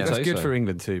moment. That's good for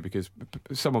England too, because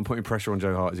someone putting pressure on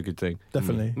Joe Hart is a good thing.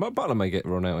 Definitely. Butler may get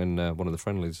run out in one of the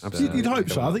friendlies. You'd hope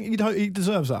so. I think he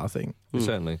deserves that. I think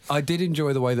certainly. I did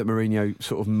enjoy the way that Mourinho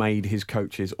sort of made his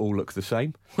coaches all look the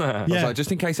same. I was like,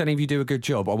 just in case any of you do a good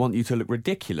job, I want you to look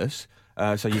ridiculous.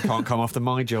 So you can't come after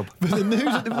my job. But the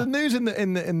news in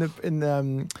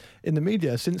the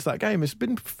media since that game has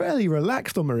been fairly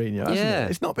relaxed on Mourinho, hasn't it?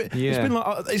 It's not been. It's been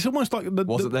like it's almost like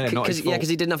wasn't there? Not his fault. Yeah, because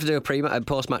he didn't have to do a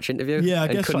post-match interview. Yeah, I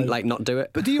guess couldn't so. not do it.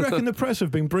 But do you reckon the press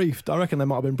have been briefed? I reckon they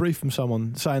might have been briefed from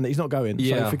someone saying that he's not going.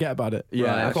 So forget about it.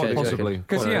 Yeah, right, okay, possibly.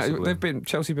 Because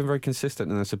Chelsea have been very consistent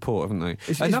in their support, haven't they?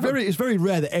 It's very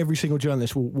rare that every single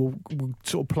journalist will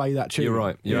sort of play that tune. You're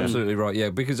right. You're absolutely right. Yeah,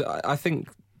 because I think,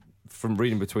 from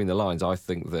reading between the lines, I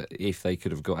think that if they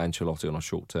could have got Ancelotti on a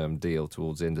short-term deal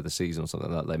towards the end of the season or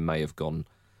something like that, they may have gone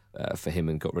for him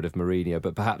and got rid of Mourinho.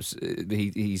 But perhaps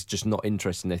he's just not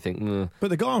interested. And they think. But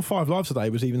the guy on 5 Live today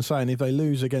was even saying if they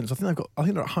lose against, I think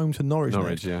they're at home to Norwich.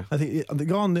 Norwich, yeah. I think the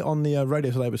guy on the radio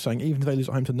today was saying even if they lose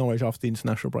at home to Norwich after the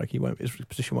international break, his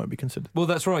position won't be considered. Well,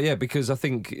 that's right. Yeah, because I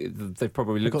think they've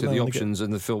probably looked at the options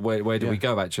and they thought, where do we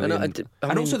go actually?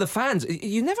 And also the fans.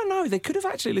 You never know. They could have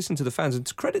actually listened to the fans.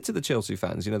 And credit to the Chelsea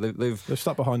fans. They've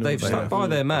stuck behind. They've stuck by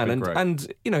their man. And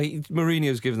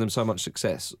Mourinho's given them so much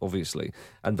success, obviously,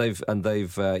 and they've.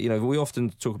 We often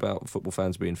talk about football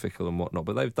fans being fickle and whatnot,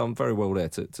 but they've done very well there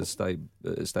to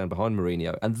stand behind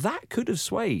Mourinho, and that could have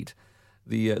swayed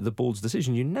the board's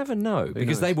decision. You never know,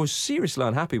 because they were seriously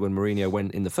unhappy when Mourinho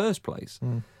went in the first place.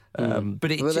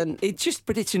 But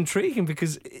it's intriguing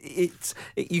because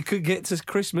you could get to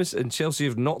Christmas and Chelsea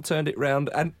have not turned it round,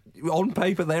 and on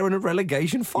paper they're in a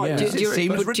relegation fight. Yeah. It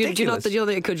seems ridiculous. Do you not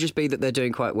think it could just be that they're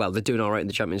doing quite well? They're doing all right in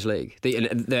the Champions League.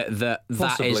 That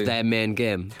is their main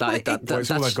game.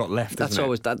 That's all they've got left.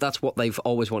 That's what they've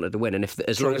always wanted to win. And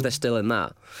as long as they're still in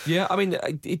that, I mean,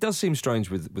 it does seem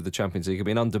strange with the Champions League. I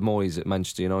mean, under Moyes at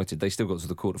Manchester United, they still got to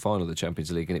the quarter-final of the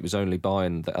Champions League, and it was only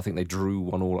Bayern that I think they drew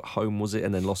 1-1 at home, was it,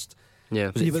 and then lost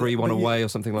Yeah. Was it 3-1 away or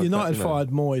something like United that? United fired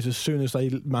Moyes as soon as they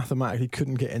mathematically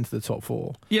couldn't get into the top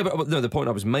 4. Yeah, but no, the point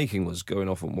I was making was going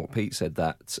off on what Pete said,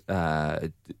 that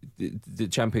the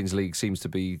Champions League seems to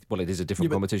be, well, it is a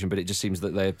different competition, but it just seems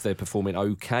that they're performing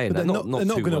okay, and But they're not going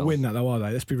to well. win that, though, are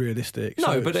they? Let's be realistic.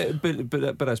 No, So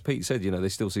but as Pete said, they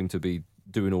still seem to be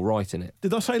doing all right in it.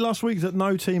 did I say last week that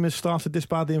no team has started this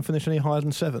badly and finished any higher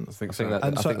than 7th? I think I so. think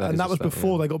And, I so, think that and is that a was stat,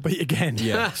 before yeah. they got beat again.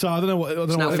 Yeah. So I don't know what.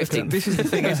 It's now 15. This is the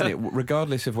thing, isn't it?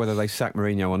 Regardless of whether they sack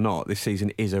Mourinho or not, this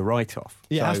season is a write-off.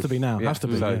 Yeah, it has to be now. Yeah, Has to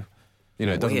be. So,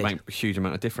 Yeah. it doesn't Weird. make a huge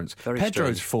amount of difference. Very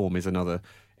Pedro's strange. form is another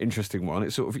interesting one.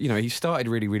 It's sort of, he started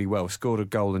really, really well, scored a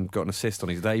goal and got an assist on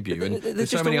his debut, and They're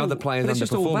there's so just many all- other players but it's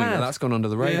just all underperforming bad. that's gone under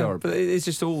the radar. Yeah, but it's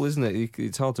just all, isn't it?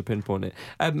 It's hard to pinpoint it.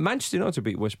 Manchester United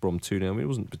beat West Brom 2-0. I mean, it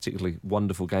wasn't a particularly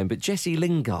wonderful game, but Jesse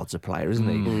Lingard's a player, isn't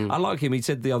he? I like him. He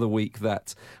said the other week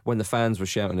that when the fans were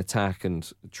shouting attack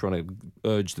and trying to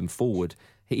urge them forward,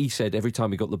 he said every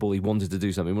time he got the ball, he wanted to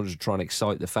do something. He wanted to try and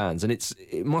excite the fans, and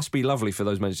it must be lovely for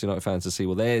those Manchester United fans to see.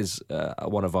 Well, there's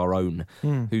one of our own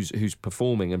who's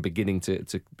performing and beginning to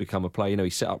become a player. He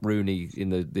set up Rooney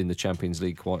in the Champions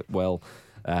League quite well.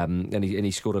 And he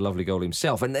scored a lovely goal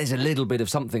himself, and there's a little bit of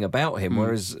something about him,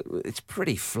 whereas it's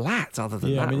pretty flat. Other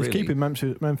than that, I mean, really. it's keeping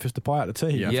Memphis Depay out of the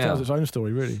team. Yeah. It tells its own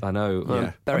story, really. I know.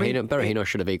 Yeah. Berahino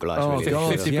should have equalised. Oh, really.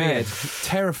 God, 50 yeah. beard.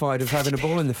 Terrified of having a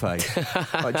ball in the face.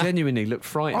 Like, genuinely looked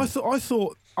frightened. I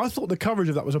thought the coverage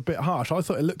of that was a bit harsh. I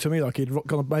thought it looked to me like he'd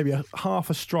gone maybe half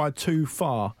a stride too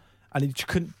far, and he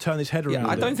couldn't turn his head around.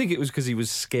 I don't think it was because he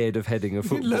was scared of heading a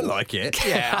football. looked like it.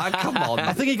 Yeah, come on.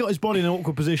 I think he got his body in an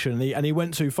awkward position and he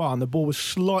went too far, and the ball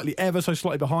was ever so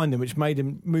slightly behind him, which made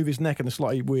him move his neck in a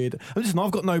slightly weird. And listen,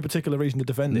 I've got no particular reason to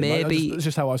defend him. It's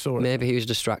just how I saw it. Maybe he was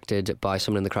distracted by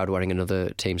someone in the crowd wearing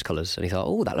another team's colours, and he thought,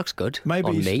 "Oh, that looks good Maybe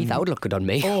on he's- me. That would look good on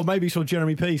me." Or maybe he saw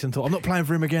Jeremy Peace and thought, I'm not playing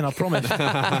for him again, I promise.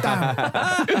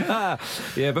 Damn.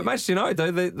 Yeah, but Manchester United,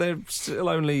 though, they're still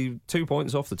only 2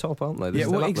 points off the top, aren't they? They're Yeah,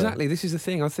 still well, up exactly. This is the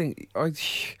thing. I think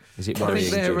Is it I worrying?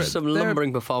 think they're- Some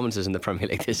lumbering performances in the Premier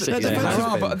League this They're season. defensive. They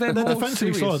are, but they're They're more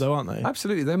defensively serious. solid, though, aren't they?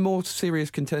 Absolutely, they're more serious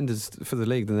contenders for the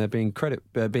league than they're being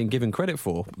given credit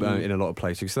for in a lot of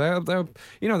places. So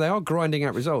they are grinding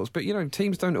out results, but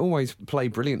teams don't always play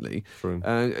brilliantly. True.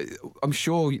 I'm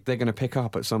sure they're going to pick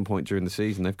up at some point during the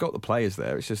season. They've got the players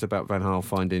there. It's just about Van Gaal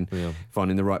finding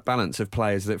the right balance of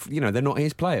players that they're not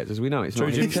his players, as we know. It's not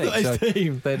his It's not team. his So-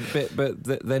 team. But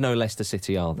they're no Leicester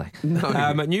City, are they?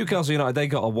 No. Newcastle United, they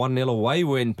got a 1-0 away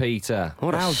win, Peter.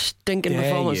 What a stinking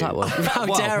dare performance you. that was! How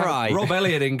Well, dare I? Rob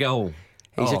Elliott in goal.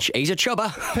 He's a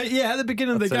chubber. But yeah, at the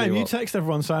beginning of the I'll tell game, you you what. text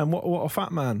everyone saying, what a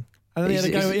fat man. And then he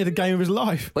He's- had a game of his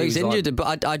life. Well, he's He was injured,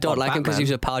 but I don't like him because he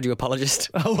was a Pardew apologist.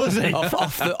 Oh, was he?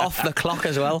 off the clock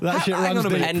as well. That shit Hang runs on a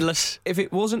deep. minute. Endless. If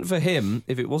it wasn't for him,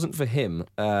 they wouldn't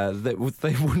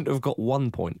have got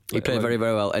 1 point. He played very,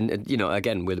 very well, and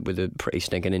again with a pretty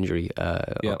stinking injury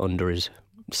under his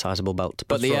sizable belt.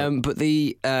 But That's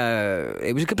right.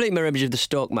 it was a complete mirror image of the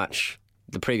Stoke match,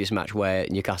 the previous match where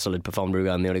Newcastle had performed really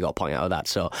well and they only got a point out of that.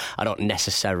 So I don't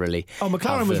necessarily. Oh,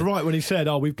 McLaren was right when he said,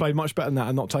 we've played much better than that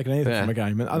and not taken anything Yeah. from a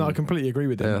game. And I completely agree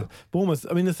with him. Yeah. Bournemouth,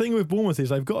 I mean, the thing with Bournemouth is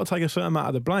they've got to take a certain amount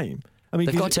of the blame. I mean,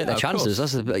 They've got to take their of chances.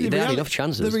 course. They have enough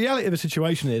chances. The reality of the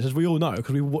situation is, as we all know,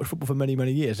 because we've watched football for many,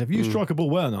 many years, if you strike a ball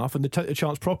well enough and they take the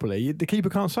chance properly, the keeper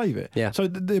can't save it. Yeah. So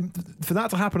for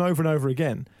that to happen over and over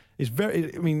again is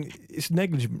it's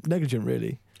negligent,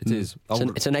 really. It is.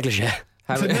 It's a negligee.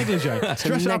 It's a negligee.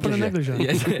 Dress up in a negligee.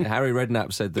 Yeah, Harry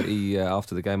Redknapp said that he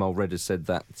after the game, old Red has said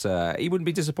that he wouldn't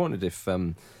be disappointed if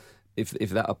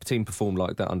that team performed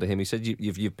like that under him. He said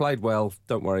you've played well.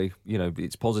 Don't worry.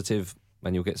 It's positive,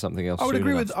 and you'll get something else. I would soon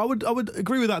agree enough. with I would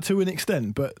agree with that to an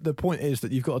extent, but the point is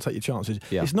that you've got to take your chances.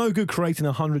 Yeah. It's no good creating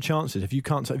 100 chances if you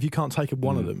can't take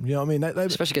one of them. You know what I mean?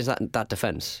 Especially against that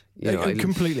defence.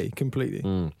 Completely.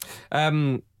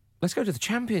 Let's go to the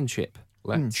Championship.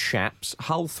 Chaps.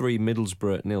 Hull 3,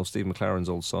 Middlesbrough 0. Steve McLaren's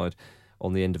old side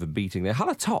on the end of a beating there. Hull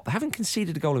are top. They haven't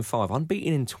conceded a goal in 5,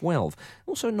 unbeaten in 12.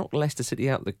 Also knocked Leicester City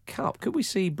out of the Cup. Could we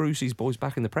see Brucey's boys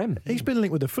back in the Prem? He's been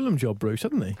linked with the Fulham job, Bruce,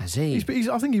 hasn't he? Has he?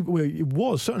 I think he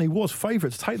certainly was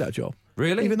favourite to take that job.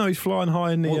 Really? Even though he's flying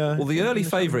high in the. Well, the early in the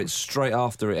favourites straight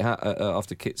after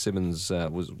after Kit Simmons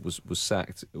was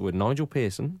sacked were Nigel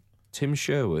Pearson, Tim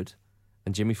Sherwood,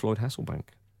 and Jimmy Floyd Hasselbank.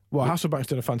 Well, Hasselbank's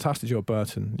done a fantastic job,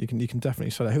 Burton. You can definitely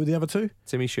say that. Who are the other two?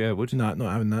 Timmy Sherwood No,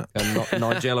 not having that. and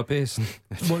Nigella Pearson.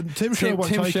 Well, Tim Sherwood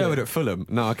won't Tim take Sherwood it. at Fulham.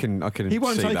 No, I can. He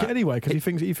won't see take that. it anyway because he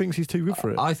thinks he's too good for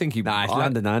it. I think he. Nah, it's I-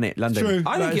 London, isn't it? London. True.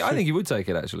 I That think is I true. think he would take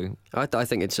it actually. I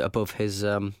think it's above his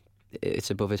it's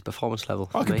above his performance level.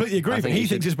 I completely agree, but he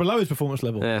thinks it's below his performance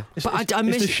level. Yeah. It's, But it's, I it's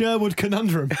miss the Sherwood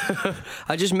conundrum.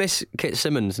 I just miss Kit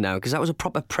Simmons now because that was a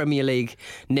proper Premier League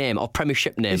name or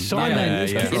Premiership name. It's Simon.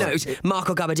 You know, it was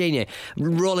Marco Gabardini,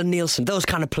 Roland Nielsen, those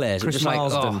kind of players. Chris Just like,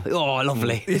 Marsden. oh,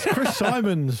 lovely. It's Chris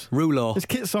Simons. Rouleau. It's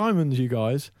Kit Simons, you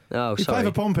guys. Oh, He sorry.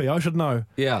 played for Pompey, I should know.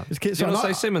 Yeah. It's Kit Did you Simons. not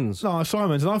say Simmons? No,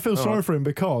 Simons. And I feel sorry for him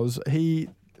because he...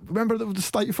 Remember the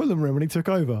State Fulham room when he took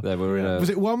over? They were in a... Was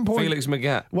it 1 point? Felix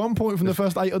Magath. 1 point from the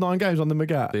first 8 or 9 games on the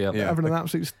Magath. Yeah. Having an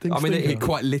absolute stink. I mean, He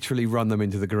quite literally run them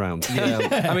into the ground.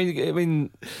 Yeah. I mean,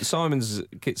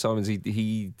 Kit Simons.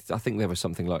 He, I think there was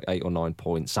something like 8 or 9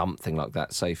 points, something like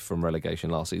that, safe from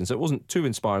relegation last season. So it wasn't too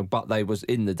inspiring, but they was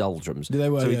in the doldrums. They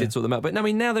were, so he yeah. did sort them out. But I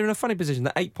mean, now they're in a funny position.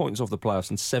 They're 8 points off the playoffs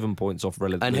and 7 points off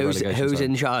And the who's relegation zone.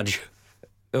 in charge?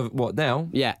 What now?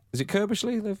 Yeah. Is it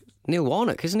Kirbishley? Neil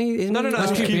Warnock, isn't he? No,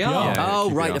 that's QPR. Yeah, Oh,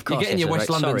 QPR. right, of course. You're getting yes, your West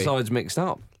right, London sorry. sides mixed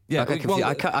up. Yeah,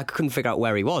 I couldn't figure out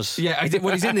where he was. Yeah,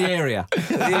 well, he's in the area.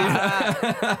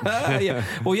 Yeah.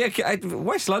 Well, yeah,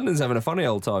 West London's having a funny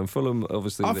old time. Fulham,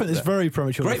 obviously. I think it's very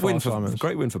premature. Great win Simons.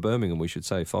 Great win for Birmingham, we should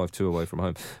say, 5-2 away from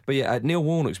home. But yeah, Neil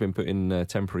Warnock's been put in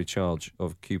temporary charge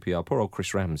of QPR. Poor old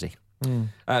Chris Ramsey.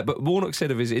 But Warnock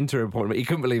said of his interim appointment, he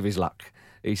couldn't believe his luck.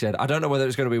 He said, I don't know whether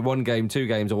it's going to be 1 game, 2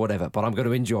 games or whatever, but I'm going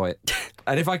to enjoy it.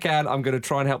 And if I can, I'm going to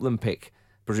try and help them pick,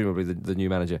 presumably, the new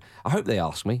manager. I hope they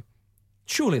ask me.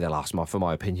 Surely they'll ask for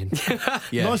my opinion.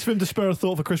 Yeah. Nice of him to spare a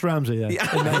thought for Chris Ramsey.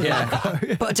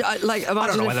 Yeah. But like, I don't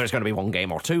imagine know if, whether it's going to be 1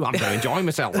 game or 2. I'm going to enjoy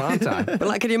myself, aren't I? but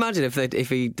like, can you imagine if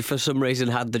he for some reason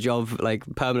had the job like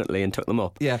permanently and took them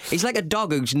up? Yeah. He's like a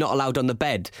dog who's not allowed on the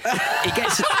bed. He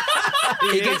gets.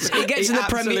 He gets in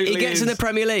the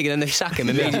Premier League and then they sack him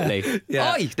immediately.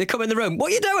 Yeah. Oi, they come in the room.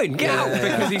 What are you doing? Get out!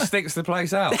 Because he stinks the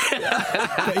place out.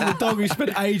 But he's a dog who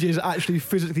spent ages actually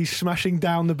physically smashing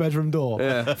down the bedroom door,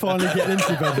 finally getting into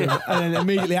the bedroom, and then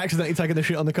immediately accidentally taking the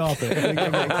shit on the carpet. And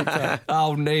then getting kicked out.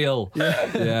 Oh, Neil.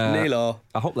 Yeah. Neil.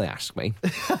 I hope they ask me.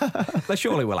 They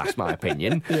surely will ask my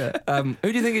opinion. Yeah. Who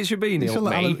do you think it should be, You Neil? sound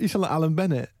like Me? Alan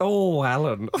Bennett. Oh,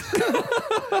 Alan.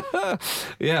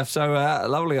 Yeah, so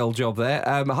lovely old job there.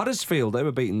 Huddersfield, they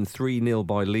were beaten 3-0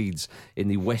 by Leeds in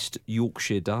the West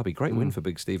Yorkshire derby. Great win for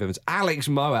Big Steve Evans. Alex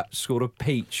Moat scored a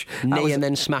peach. Knee and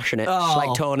then smashing it, just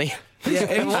like Tony. Yeah,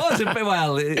 it was a bit,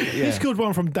 well, He scored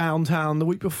one from downtown the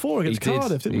week before against He did.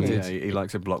 Cardiff, didn't he? Yeah, he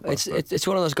likes a blockbuster. It's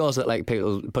one of those goals that like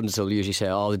pundits will usually say,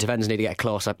 "Oh, the defenders need to get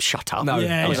closer." Shut up! No,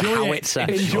 Yeah, That was a enjoy it. howitzer.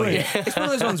 Enjoy it. It's one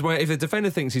of those ones where if the defender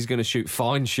thinks he's going to shoot,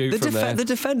 fine, shoot from there. The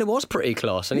defender was pretty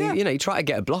close, and Yeah. he tried to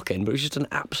get a block in, but it was just an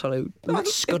absolute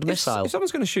scud missile. If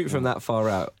someone's going to shoot from that far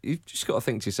out, you've just got to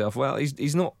think to yourself, well,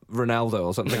 he's not Ronaldo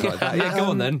or something like that. Yeah, go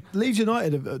on then. Leeds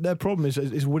United, their problem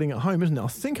is winning at home, isn't it? I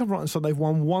think I'm right in saying they've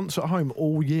won once at home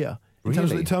all year. In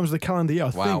terms of the calendar year, I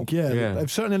think, yeah. They've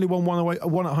certainly only won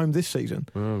one at home this season.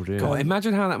 Oh, dear. God,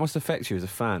 imagine how that must affect you as a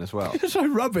fan as well. It's so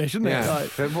rubbish, isn't it? Yeah,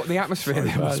 Like, the atmosphere there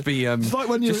bad. must be It's like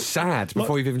when you- just sad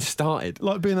before you've even started.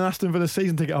 like being an Aston Villa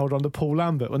season ticket holder under Paul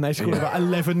Lambert when they scored about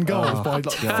 11 goals by like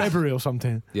February or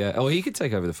something. Yeah, oh, he could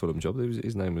take over the Fulham job.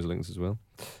 His name was linked as well.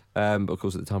 But of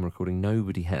course, at the time of recording,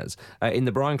 nobody has. In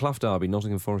the Brian Clough derby,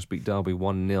 Nottingham Forest beat Derby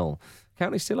 1-0.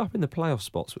 County's still up in the playoff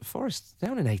spots, but Forest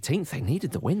down in 18th. They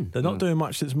needed the win. They're not doing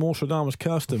much since Morstradamus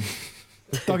cursed them.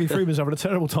 Dougie Freeman's having a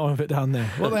terrible time of it down there.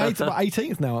 Well, they're about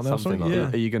 18th now, aren't they? or Something something?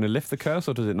 like Are you going to lift the curse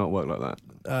or does it not work like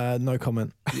that? No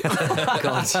comment.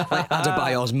 God, like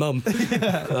Adebayor's mum.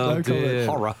 Oh, No dear.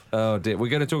 Horror. Oh, dear. We're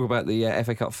going to talk about the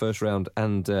FA Cup first round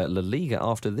and La Liga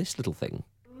after this little thing.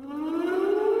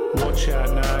 Watch out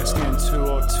now, it's getting too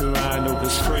hot to handle.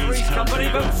 There's Three's Company,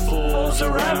 but four's a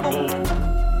ramble.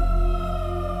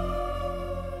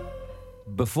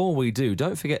 Before we do,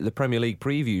 don't forget the Premier League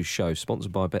preview show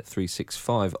sponsored by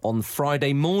Bet365 on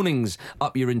Friday mornings.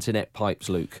 Up your internet pipes,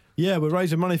 Luke. Yeah, we're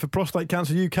raising money for Prostate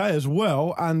Cancer UK as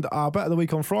well. And our bet of the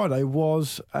week on Friday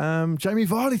was Jamie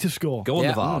Vardy to score. Go on,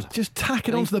 Yeah. Navard. Just tack it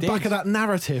And onto he the back did. of that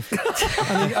narrative.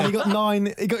 and he got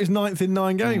 9. He got his 9th in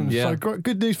 9 games. Yeah. So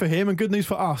good news for him and good news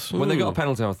for us. When they got a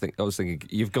penalty, I was thinking,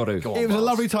 you've got to. It was a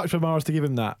lovely touch from Mars to give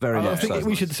him that. Very I much think so.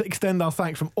 we should extend our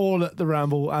thanks from all at the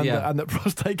Ramble and, Yeah. and at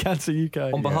Prostate Cancer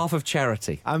UK. On behalf of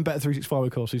charity. And Bet365,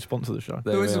 of course, who sponsor the show.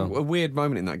 There There was we a are. weird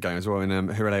moment in that game as well when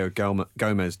Heredeo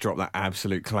Gomez dropped that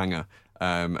absolute clanger.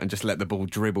 And just let the ball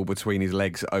dribble between his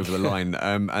legs over the line.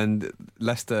 And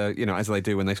Leicester, as they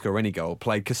do when they score any goal,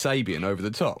 played Kasabian over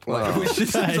the top. Which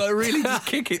is like really just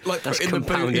kick it like That's in the boot.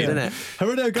 compounded, isn't it?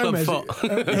 Heredeo Gomez, foot.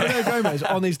 Heredeo Gomez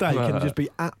on his day can just be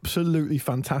absolutely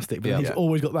fantastic, but Yeah. he's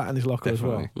always got that in his locker as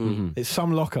well. Definitely. It's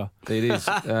some locker. It is.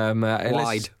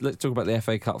 Wide. Let's talk about the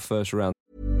FA Cup first round.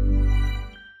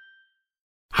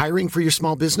 Hiring for your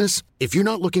small business? If you're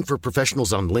not looking for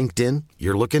professionals on LinkedIn,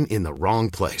 you're looking in the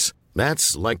wrong place.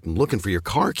 That's like looking for your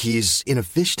car keys in a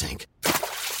fish tank.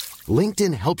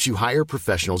 LinkedIn helps you hire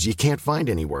professionals you can't find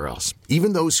anywhere else,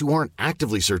 even those who aren't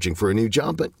actively searching for a new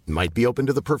job but might be open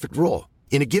to the perfect role.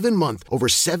 In a given month, over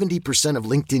 70% of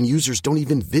LinkedIn users don't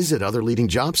even visit other leading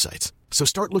job sites. So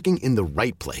start looking in the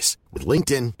right place. With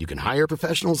LinkedIn, you can hire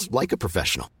professionals like a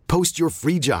professional. Post your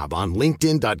free job on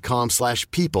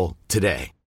linkedin.com/people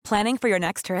today. Planning for your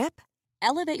next trip?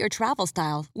 Elevate your travel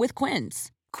style with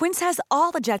Quince. Quince has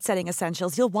all the jet-setting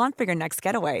essentials you'll want for your next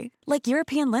getaway, like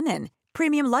European linen,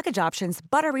 premium luggage options,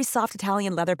 buttery soft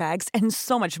Italian leather bags, and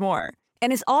so much more.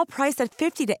 And is all priced at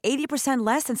 50 to 80%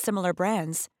 less than similar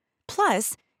brands.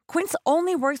 Plus, Quince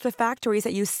only works with factories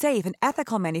that use safe and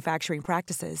ethical manufacturing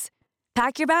practices.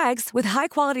 Pack your bags with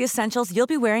high-quality essentials you'll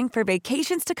be wearing for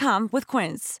vacations to come with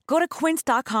Quince. Go to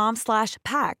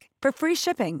quince.com/pack for free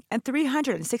shipping and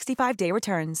 365-day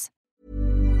returns.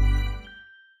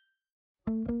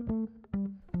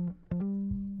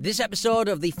 This episode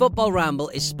of the Football Ramble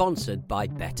is sponsored by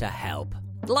BetterHelp.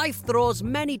 Life throws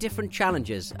many different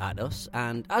challenges at us,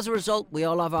 and as a result, we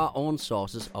all have our own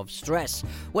sources of stress.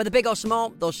 Whether big or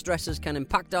small, those stresses can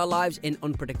impact our lives in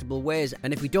unpredictable ways,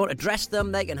 and if we don't address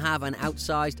them, they can have an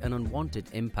outsized and unwanted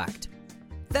impact.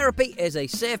 Therapy is a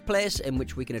safe place in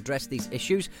which we can address these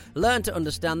issues, learn to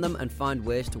understand them, and find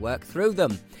ways to work through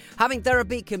them. Having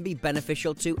therapy can be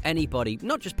beneficial to anybody,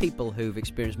 not just people who've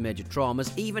experienced major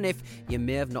traumas, even if you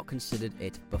may have not considered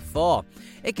it before.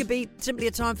 It could be simply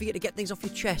a time for you to get things off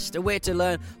your chest, a way to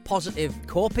learn positive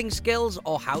coping skills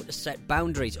or how to set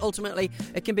boundaries. Ultimately,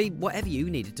 it can be whatever you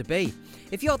need it to be.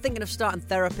 If you're thinking of starting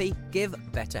therapy, give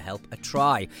BetterHelp a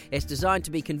try. It's designed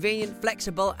to be convenient,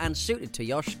 flexible, and suited to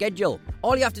your schedule.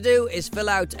 All you have to do is fill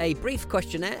out a brief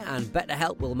questionnaire and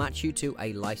BetterHelp will match you to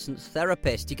a licensed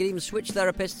therapist. You can even switch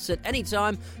therapists at any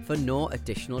time for no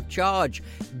additional charge.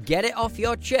 Get it off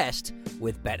your chest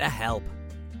with BetterHelp.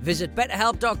 Visit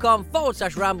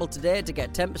betterhelp.com/ramble today to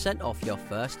get 10% off your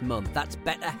first month. That's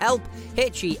BetterHelp,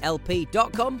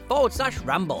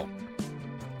 HELP.com/ramble.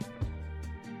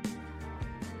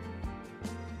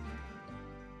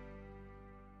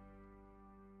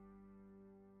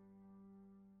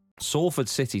 Salford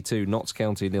City 2, Notts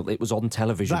County 0. It was on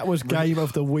television. That was game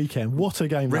of the weekend. What a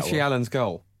game that was. Richie Allen's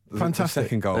goal. Fantastic. The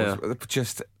second goal. Yeah.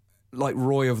 Just like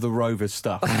Roy of the Rovers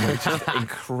stuff. Just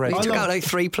incredible. He took out like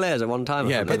 3 players at one time.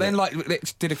 Yeah, but then like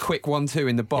it did a quick 1-2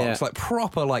 in the box, Yeah. like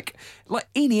proper like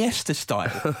Iniesta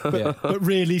style. but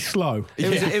really slow.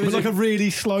 It was like a really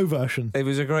slow version. It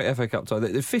was a great FA Cup tie.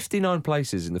 The 59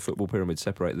 places in the football pyramid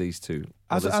separate these two.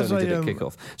 As they certainly did at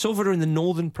kick-off. Salford are in the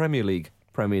Northern Premier League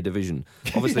Premier Division,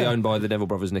 obviously owned by the Neville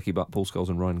brothers, Nicky Butt, Paul Scholes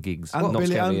and Ryan Giggs. And, Notts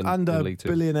County in League Two.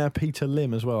 billionaire Peter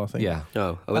Lim as well, I think. Yeah.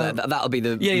 Oh, well, that'll be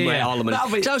the yeah. element. That'll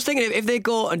be- Because I was thinking if they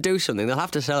go and do something, they'll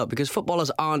have to sell it because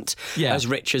footballers aren't as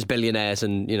rich as billionaires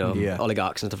and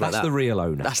oligarchs and stuff like that. That's the real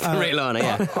owner. That's the real owner.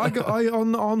 Yeah.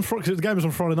 The game was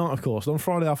on Friday night, of course. On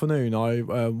Friday afternoon,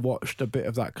 I watched a bit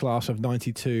of that Class of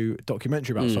 '92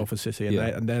 documentary about Salford City,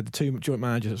 and they're the two joint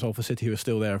managers at Salford City who are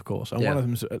still there, of course. And one of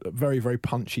them's a very, very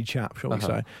punchy chap, shall we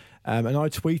say. And I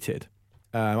tweeted.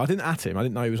 I didn't at him. I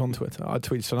didn't know he was on Twitter. I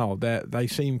tweeted saying, they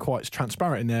seem quite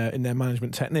transparent in their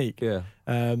management technique. Yeah.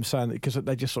 Saying because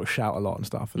they just sort of shout a lot and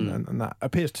stuff, and that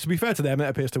appears to be fair to them. That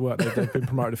appears to work. They've been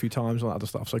promoted a few times and all that other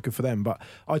stuff. So good for them. But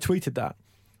I tweeted that,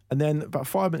 and then about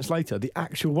 5 minutes later,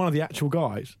 one of the actual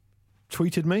guys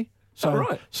tweeted me.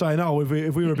 Saying,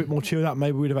 if we were a bit more chilled out,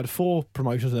 maybe we'd have had 4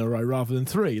 promotions in a row rather than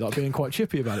 3, like being quite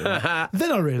chippy about it.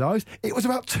 Then I realised it was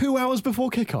about 2 hours before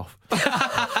kickoff.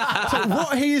 So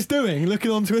what he is doing, looking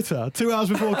on Twitter, 2 hours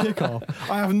before kickoff,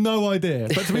 I have no idea.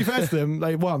 But to be fair to them,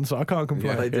 they won, so I can't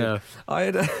complain. Yeah, they did. I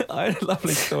had a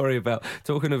lovely story about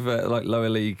talking of like lower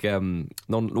league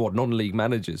non-league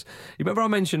managers. You remember I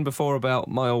mentioned before about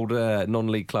my old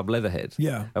non-league club Leatherhead?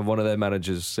 Yeah. And one of their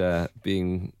managers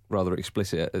being rather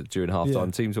explicit during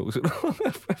half-time team talks.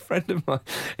 A friend of mine,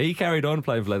 he carried on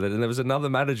playing for Leatherhead, and there was another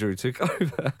manager who took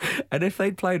over. And if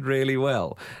they'd played really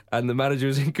well, and the manager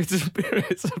was in good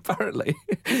spirits, apparently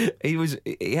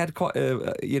he had quite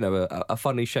a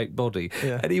funny shaped body,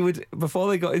 and he would, before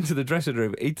they got into the dressing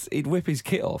room, he'd whip his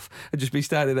kit off and just be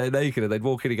standing there naked, and they'd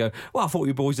walk in and go, "Well, I thought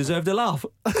you boys deserved a laugh."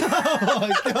 Oh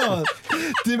my God,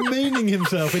 demeaning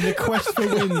himself in the quest for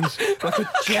wins like a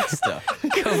jester,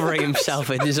 covering himself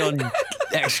in his own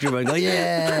excrement. Like,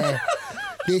 yeah.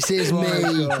 This is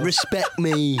me. Respect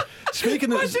me.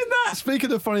 Speaking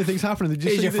of funny things happening, did you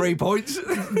Here's see your 3 points.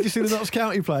 Did you see the Notts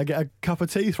County player get a cup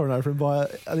of tea thrown over him by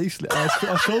a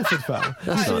Salford fan?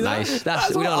 That's not nice. We don't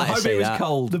like to I hope see it was that.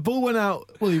 cold. The ball went out.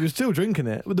 Well, he was still drinking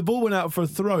it, but the ball went out for a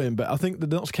throw-in. But I think the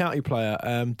Notts County player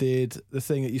did the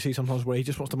thing that you see sometimes where he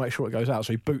just wants to make sure it goes out,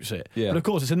 so he boots it. Yeah. But of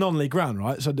course, it's a non-league ground,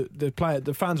 right? So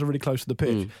the fans are really close to the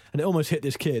pitch, and it almost hit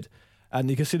this kid. And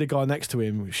you can see the guy next to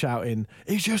him shouting,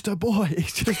 "He's just a boy,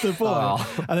 he's just a boy."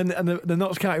 Oh. And then the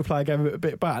Notts County player gave him a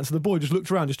bit back, and so the boy just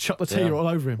looked around, just chucked the tea all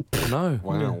over him. No.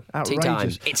 Wow. Tea time.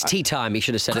 Outrageous. It's tea time. He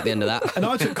should have said at the end of that. And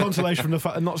I took consolation from the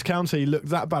fact that Notts County looked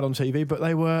that bad on TV, but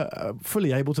they were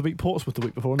fully able to beat Portsmouth the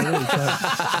week before in the league.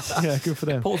 So, yeah, good for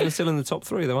them. Portsmouth still in the top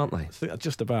 3, though, aren't they?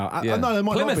 Just about. Yeah. No, they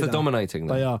might Plymouth not be are now. dominating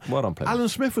them. They are. Well done, Plymouth. Alan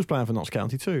Smith was playing for Notts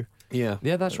County too. Yeah.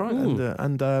 Yeah, that's right.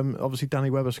 And obviously Danny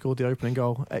Webber scored the opening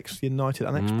goal, ex-United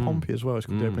and ex-Pompey as well. He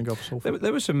scored the opening goal for Salford.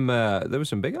 There were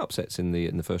some big upsets in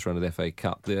the first round of the FA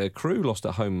Cup. The Crew lost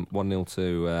at home 1-0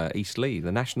 to Eastleigh.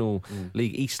 The National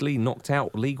League Eastleigh knocked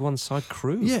out League One side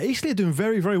Crew. Yeah, Eastleigh are doing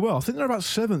very, very well. I think they're about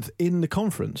 7th in the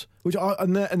conference,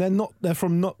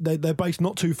 they're based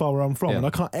not too far where I'm from, and I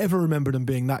can't ever remember them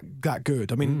being that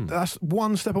good. I mean, that's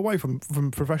one step away from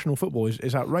professional football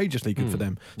is outrageously good for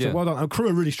them. So well done. And Crew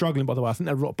are really struggling, by the way. I think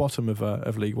they're rock bottom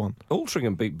of League One.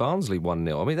 Altrincham beat Barnsley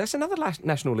 1-0. I mean, that's another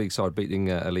National League side beating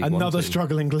a League One Another team.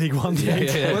 struggling League One team.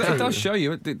 Well, it does show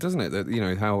you, doesn't it,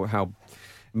 that how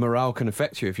morale can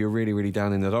affect you if you're really, really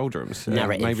down in the doldrums.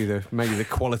 Narrative. Maybe the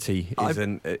quality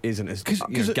isn't as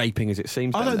gaping as it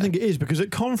seems. I down don't think there. it is, because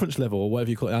at conference level, or whatever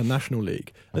you call it, our national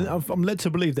league, and I'm led to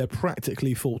believe they're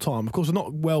practically full time. Of course, they're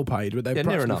not well paid, but they're near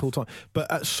practically enough. full time.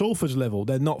 But at Salford's level,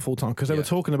 they're not full time, because they were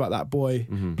talking about that boy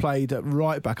played at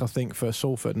right back, I think, for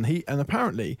Salford, and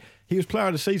apparently he was player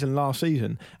of the season last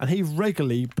season, and he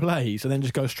regularly plays and then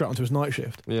just goes straight onto his night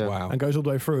shift. Yeah. Wow. And goes all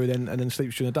the way through, and then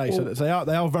sleeps during the day. So they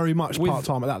are very much part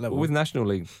time at that level. With National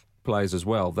League players as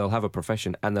well, they'll have a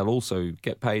profession and they'll also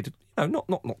get paid, not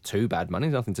too bad money,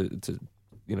 nothing to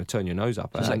turn your nose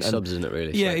up. It's like subs, isn't it,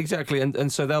 really? Yeah, exactly.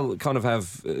 And so they'll kind of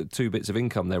have 2 bits of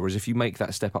income there, whereas if you make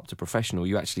that step up to professional,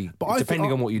 you actually,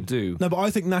 depending on what you do... No, but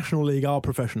I think National League are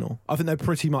professional. I think they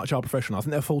pretty much are professional. I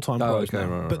think they're full-time pros now.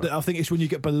 Right, but I think it's when you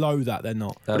get below that, they're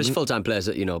not. But it's full-time players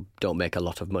that, don't make a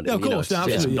lot of money. Yeah, of course. It's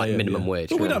absolutely. like minimum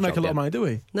wage. Well, we don't make a lot of money. money, do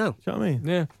we? No. Do you know what I mean?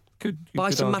 Yeah. Buy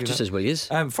could some argue mattresses, that. will you?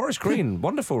 Forest Green,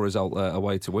 wonderful result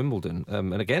away to Wimbledon.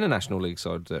 And again, a National League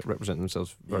side representing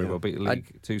themselves very well, beat the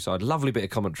League Two side. Lovely bit of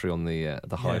commentary on the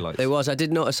highlights. There was. I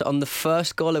did notice on the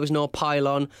first goal there was no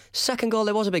pylon. Second goal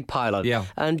there was a big pylon. Yeah.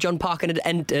 And John Parkin had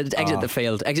exited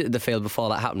the field before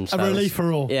that happened. So A relief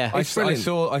for all. Yeah. I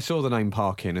saw the name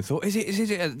Parkin and thought, is it?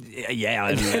 Yeah,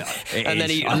 it and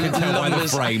then is. he I can tell by the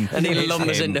frame. And he It's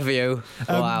Lumber's him. interview.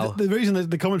 Wow. The reason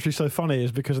that the commentary is so funny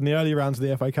is because in the early rounds of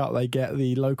the FA Cup, they get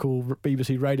the local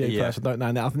BBC radio person, don't they?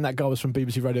 And I think that guy was from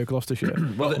BBC Radio Gloucestershire.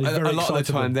 Well, And he's a very lot of the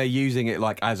excitable. time they're using it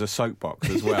like as a soapbox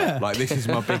as well. Like, this is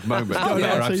my big moment. Oh, They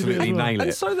yeah, TV absolutely as well. nail And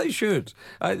it. so they should.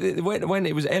 When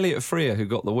it was Elliot Freer who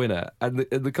got the winner, and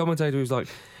the commentator was like,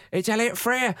 "It's Elliot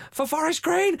Freer for Forest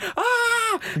Green!"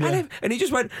 And he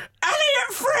just went,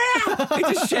 "Elliot Freer!" He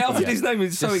just shouted his name. He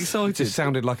was so excited. Just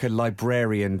sounded like a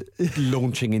librarian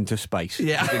launching into space.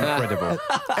 Yeah. Incredible.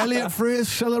 Elliot Freer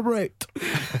celebrate.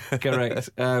 Correct.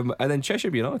 And then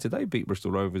Cheshire United, they beat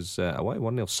Bristol Rovers away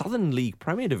 1-0. Southern League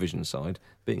Premier Division side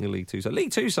beating a League Two side.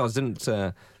 League Two sides didn't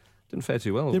fare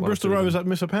too well. Did One or Bristol two of Rovers them.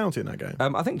 miss a penalty in that game?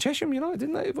 I think Cheshire United,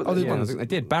 didn't they? Oh, did Yeah, they? I think they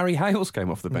did. Barry Hales came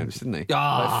off the bench, didn't he?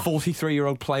 Ah. Like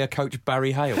 43-year-old player coach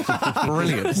Barry Hales.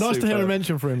 Brilliant. Nice to hear a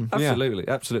mention for him. Absolutely,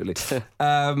 absolutely.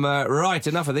 Right,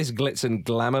 enough of this glitz and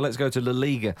glamour. Let's go to La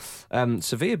Liga.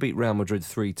 Sevilla beat Real Madrid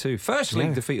 3-2. First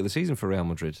league defeat of the season for Real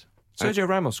Madrid. Sergio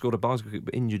Ramos scored a bicycle kick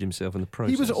but injured himself in the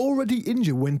process. He was already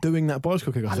injured when doing that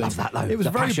bicycle kick. I think. love that, though. It was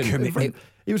The very passion.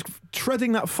 He was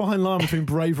treading that fine line between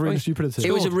bravery and stupidity.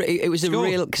 It was a Scored.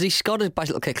 real, because he scored a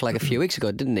bicycle kick like a few weeks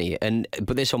ago, didn't he?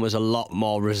 But this one was a lot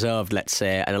more reserved, let's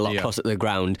say, and a lot closer to the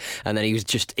ground. And then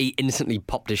he instantly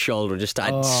popped his shoulder and just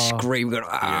started screaming, going,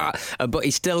 ah! But he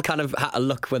still kind of had to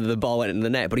look whether the ball went in the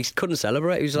net. But he couldn't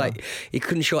celebrate. He was like, he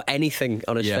couldn't show anything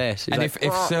on his face. He was And like,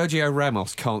 if Sergio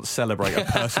Ramos can't celebrate a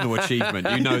personal achievement,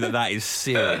 you know that is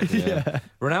serious.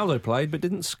 Ronaldo played but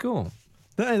didn't score.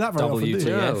 Don't hear that very often, do you?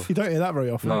 WTF. You don't hear that very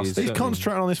often. No, he's certainly-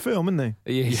 concentrating on his film, isn't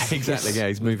he? Yeah, exactly. Yeah,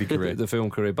 his movie career. The film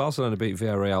career. Barcelona beat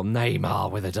Villarreal.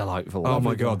 Neymar with a delightful. Oh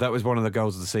my goal. God, that was one of the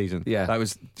goals of the season. Yeah. That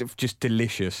was just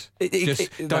delicious.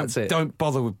 That's it. Don't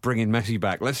bother with bringing Messi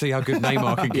back. Let's see how good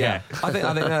Neymar can Yeah, get. I think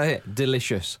that's it.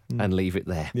 Delicious, and leave it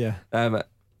there. Yeah.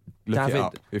 Look David- it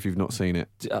up if you've not seen it.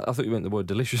 I thought you meant the word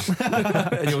delicious.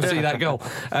 And you'll see that goal.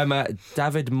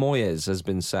 David Moyes has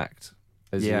been sacked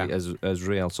as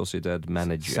Real Sociedad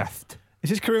manager. Saft. Is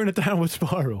his career in a downward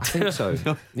spiral? I think so.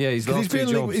 Yeah, he's Because lost two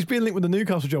jobs. he's being linked with the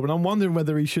Newcastle job, and I'm wondering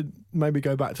whether he should maybe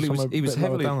go back to He was- somewhere he was a bit lower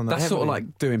heavily- down on that. That's sort of Heavily.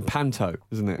 like doing panto,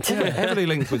 isn't it? Yeah, heavily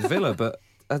linked with Villa, but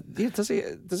does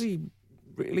he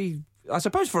really? I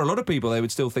suppose for a lot of people, they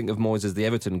would still think of Moyes as the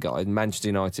Everton guy. Manchester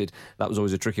United, that was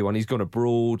always a tricky one. He's gone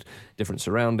abroad, different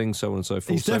surroundings, so on and so forth.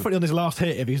 He's definitely on his last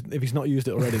hit if he's not used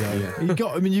it already,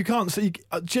 though. You can't see.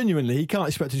 Genuinely, he can't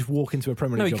expect to just walk into a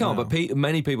Premier League No, he job can't, now. but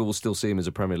many people will still see him as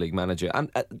a Premier League manager, and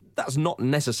that's not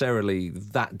necessarily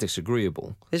that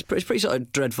disagreeable. It's pretty sort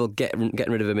of dreadful getting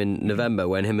rid of him in November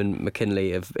when him and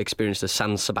McKinley have experienced a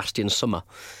San Sebastian summer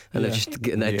and they're just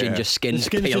getting their ginger skins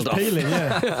Skin's peeled just off. peeling,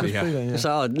 yeah. Yeah. Peeling, yeah.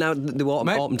 So now the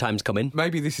autumn time's coming.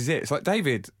 Maybe this is it. It's like,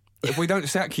 David, if we don't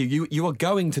sack you are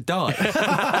going to die.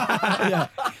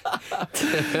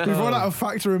 We've run out of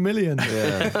factor a million.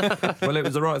 Yeah. Well, it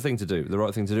was the right thing to do. The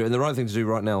right thing to do. And the right thing to do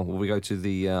right now, we go to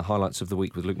the highlights of the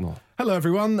week with Luke Moore. Hello,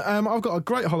 everyone. I've got a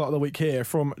great highlight of the week here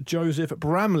from Joseph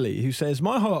Bramley, who says,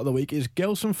 my highlight of the week is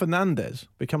Gelson Fernandes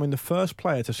becoming the first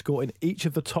player to score in each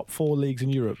of the top 4 leagues in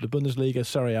Europe, the Bundesliga,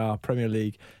 Serie A, Premier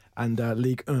League and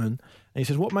Ligue 1. And he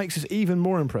says, what makes this even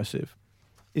more impressive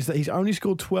is that he's only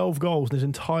scored 12 goals in his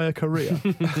entire career.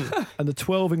 And the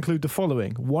 12 include the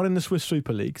following: 1 in the Swiss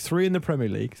Super League, 3 in the Premier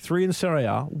League, 3 in Serie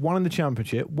A, 1 in the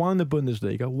Championship, 1 in the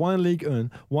Bundesliga, 1 in Ligue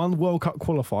 1, 1 World Cup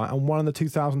qualifier, and 1 in the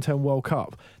 2010 World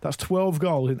Cup. That's 12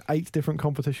 goals in 8 different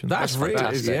competitions. That's really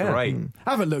fantastic. Great.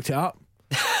 I haven't looked it up.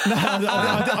 No,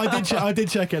 I did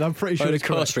check it. I'm pretty sure At a it's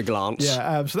correct. cursory glance.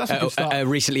 Yeah, so that's a good start.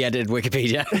 Recently edited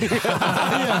Wikipedia.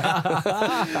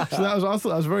 So I thought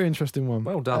that was a very interesting one.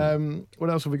 Well done. What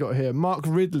else have we got here? Mark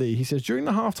Ridley, he says, during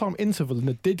the half-time interval in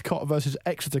the Didcot versus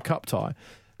Exeter Cup tie,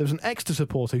 there was an Exeter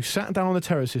supporter who sat down on the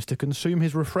terraces to consume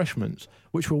his refreshments,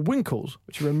 which were winkles,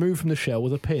 which he removed from the shell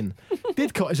with a pin.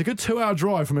 Didcot is a good 2-hour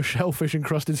drive from a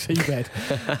shellfish-encrusted seabed.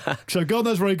 So God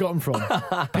knows where he got them from.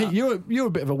 Pete, you're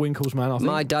a bit of a winkles man, I think.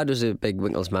 My dad was a big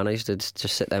Winkles man. I used to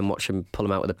just sit there and watch him pull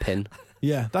them out with a pin.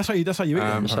 Yeah, that's how you eat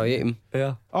them. So I eat them.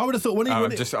 Yeah. I would have thought when he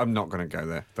I'm not going to go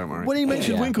there. Don't worry. when he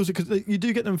mentioned Yeah. winkles, because you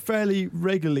do get them fairly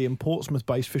regularly in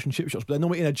Portsmouth-based fish and chip shops, but they're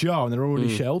normally in a jar and they're already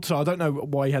shelled. So I don't know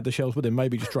why he had the shells with him.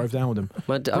 Maybe he just drove down with them.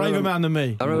 Braver man than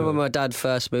me. I remember when my dad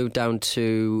first moved down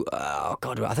to, I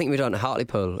think we were down to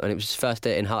Hartlepool, and it was his first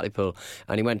day in Hartlepool,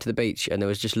 and he went to the beach, and there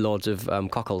was just loads of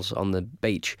cockles on the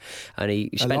beach, and he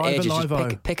spent Alive, ages just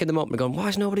alive, picking them up and going, why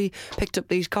has nobody picked up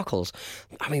these cockles?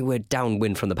 I mean, we're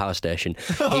downwind from the power station.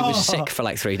 He was sick for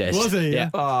like 3 days. Was he? Yeah.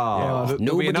 There'll be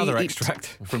Nobody another eats.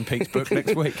 extract from Pete's book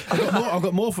next week. I've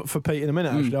got more for Pete in a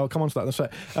minute, actually. I'll come on to that in a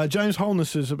sec. James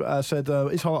Holness has said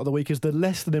his highlight of the week is the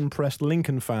less than impressed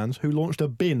Lincoln fans who launched a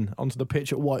bin onto the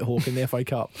pitch at Whitehawk in the FA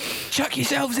Cup. Chuck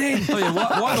yourselves in. Oh, yeah,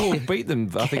 Whitehawk beat them,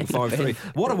 I think, 5-3.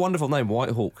 What a wonderful name,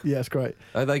 Whitehawk. Yeah, it's great.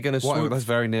 Are they going to Whitehawk, swoop? that's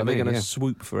very near Are they me, going to yeah.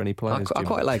 swoop for any players? I Jim?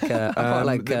 quite like.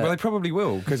 Well, they probably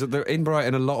will, because they're in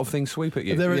Brighton. A lot of things sweep at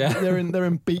you. They're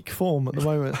in beak form at the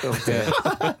moment.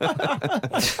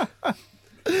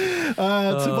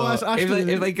 Tobias Ashton.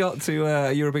 If they got to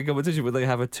a European competition, would they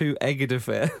have a 2-egged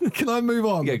affair? Can I move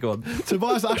on? Yeah, go on.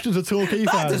 Tobias Ashton's a Torquay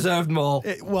fan. Deserved more.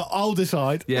 Well, I'll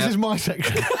decide. Yeah. This is my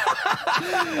section.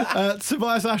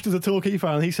 Tobias Ashton's a Torquay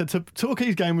fan. He said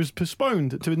Torquay's game was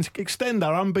postponed to extend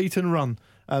our unbeaten run.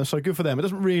 So good for them. It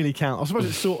doesn't really count. I suppose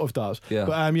it sort of does. Yeah.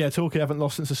 But Torquay haven't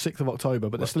lost since the 6th of October,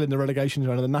 but they're still in the relegation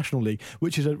zone of the National League,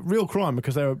 which is a real crime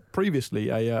because they were previously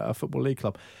a Football League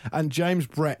club. And James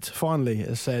Brett finally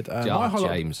has said, my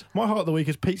highlight of the week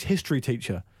is Pete's history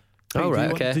teacher. Pete,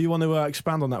 okay. Do you want to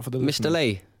expand on that for the Mr. listeners?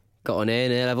 Lee got an A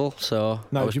in A level, so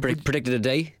No, I was predicted a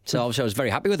D, so obviously I was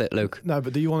very happy with it, Luke. No,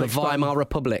 but do you want The to expand? Weimar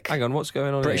Republic. Hang on, what's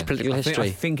going on British here? political I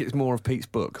history. think it's more of Pete's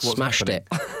book. What's Smashed happening?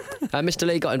 it. Mr.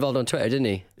 Lee got involved on Twitter, didn't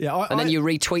he? Yeah, and then you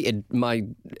retweeted my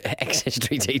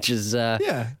ex-history teacher's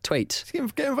tweet.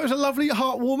 It was a lovely,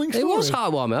 heartwarming story. It was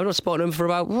heartwarming. I've not spoken to him for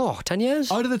about 10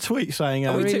 years. I did a tweet saying,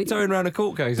 Are we tiptoeing around a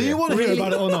court case? do you want to hear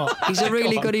about it or not? He's a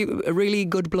really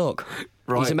good bloke.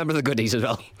 Right. He's a member of the Goodies as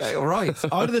well. Right.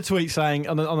 I did a tweet saying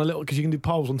on a little, because you can do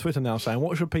polls on Twitter now, saying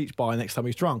what should Peach buy next time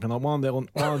he's drunk, and one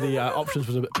of the options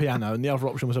was a piano, and the other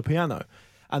option was a piano.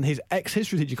 And his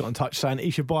ex-history teacher got in touch saying he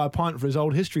should buy a pint for his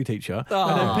old history teacher.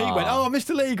 And then Pete went, "Oh,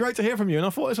 Mr. Lee, great to hear from you." And I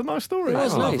thought it's a nice story.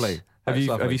 That's nice. Lovely.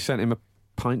 Have you sent him a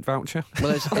pint voucher?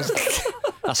 Well,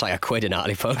 that's like £1 in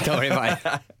Hartlepool. Don't worry about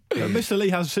it. Mr. Lee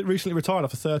has recently retired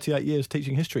after 38 years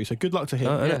teaching history, so good luck to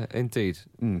him. Yeah, indeed.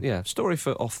 Yeah, story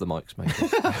for off the mics, maybe.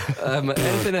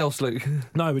 Anything else, Luke?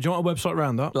 No, but do you want a website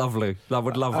roundup? Lovely.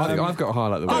 Would love I've that. got a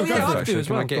highlight of the Oh, week. yeah, I do actually. as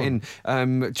Can well. I get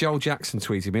in? Joel Jackson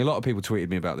tweeted me. A lot of people tweeted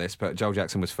me about this, but Joel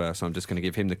Jackson was first, so I'm just going to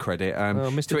give him the credit.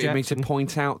 Mr. Tweeted me to Jackson.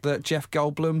 point out that Jeff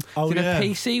Goldblum Oh, did yeah. a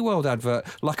PC World advert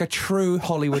like a true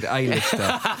Hollywood A-lister.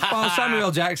 Well, Samuel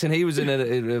L. Jackson, he was in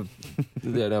Kevin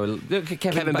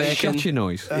Bacon. Shut your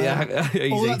noise. Yeah,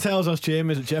 easy. All that tells us, Jim,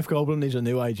 is that Jeff Goldblum needs a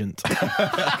new agent.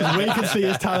 Because we can see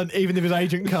his talent even if his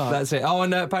agent can't. That's it. Oh,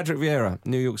 and Patrick Vieira,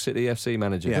 New York City FC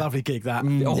manager. Lovely gig, that.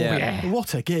 Oh, Yeah.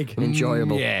 What a gig.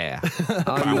 Enjoyable. Yeah.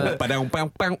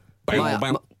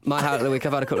 My highlight of the week,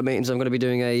 I've had a couple of meetings. I'm going to be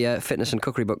doing a fitness and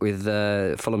cookery book with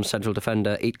Fulham central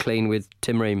defender Eat Clean with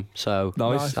Tim Ream. So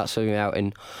Nice. that's going out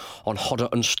on Hodder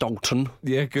and Stoughton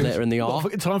Yeah, good. later in the What,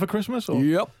 year. in time for Christmas? Or?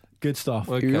 Yep. Good stuff.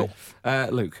 Okay.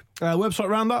 Luke. Website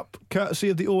roundup, courtesy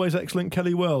of the always excellent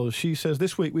Kelly Wells. She says,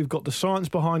 this week we've got the science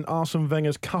behind Arsene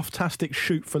Wenger's cuff-tastic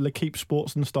shoot for L'Equipe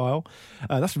Sports and Style.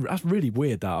 That's really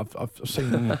weird, that. I've seen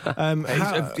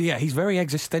that. He's very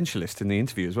existentialist in the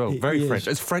interview as well. He Very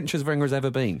is. French as Wenger has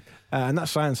ever been. And that's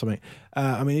saying something.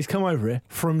 I mean, he's come over here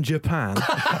from Japan.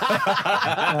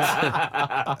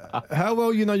 How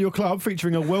well you know your club,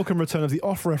 featuring a welcome return of the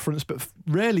off-reference but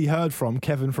rarely heard from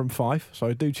Kevin from Fife.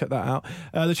 So do check that out.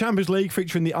 The Champions League,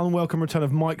 featuring the unwelcome return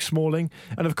of Mike Smalling.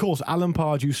 And of course, Alan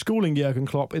Pardew schooling Jurgen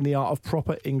Klopp in the art of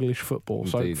proper English football.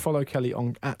 Indeed. So follow Kelly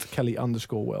on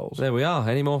 @Kelly_Wells. There we are.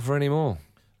 Any more for any more?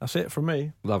 That's it from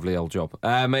me. Lovely old job.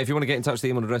 If you want to get in touch, the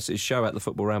email address is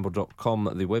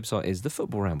show@thefootballramble.com. The website is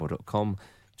thefootballramble.com.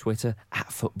 Twitter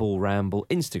 @footballramble,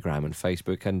 Instagram and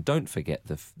Facebook. And don't forget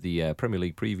the Premier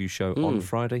League preview show on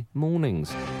Friday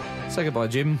mornings. Say goodbye,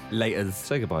 Jim. Laters.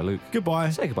 Say goodbye, Luke. Goodbye.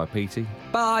 Say goodbye, Petey.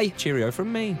 Bye. Cheerio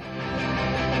from me.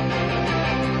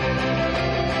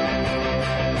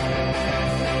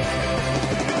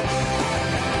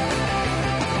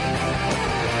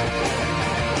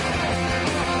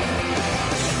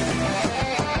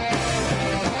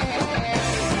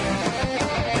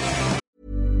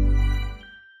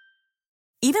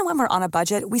 Even when we're on a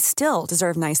budget, we still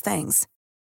deserve nice things.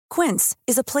 Quince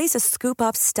is a place to scoop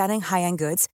up stunning high-end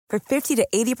goods for 50 to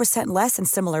 80% less than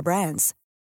similar brands.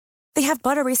 They have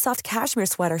buttery soft cashmere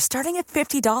sweaters starting at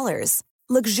 $50,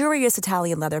 luxurious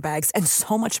Italian leather bags, and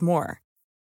so much more.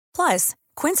 Plus,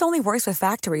 Quince only works with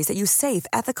factories that use safe,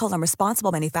 ethical, and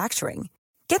responsible manufacturing.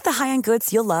 Get the high-end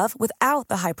goods you'll love without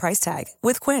the high price tag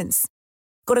with Quince.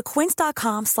 Go to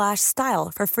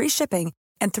quince.com/style for free shipping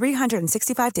and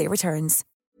 365-day returns.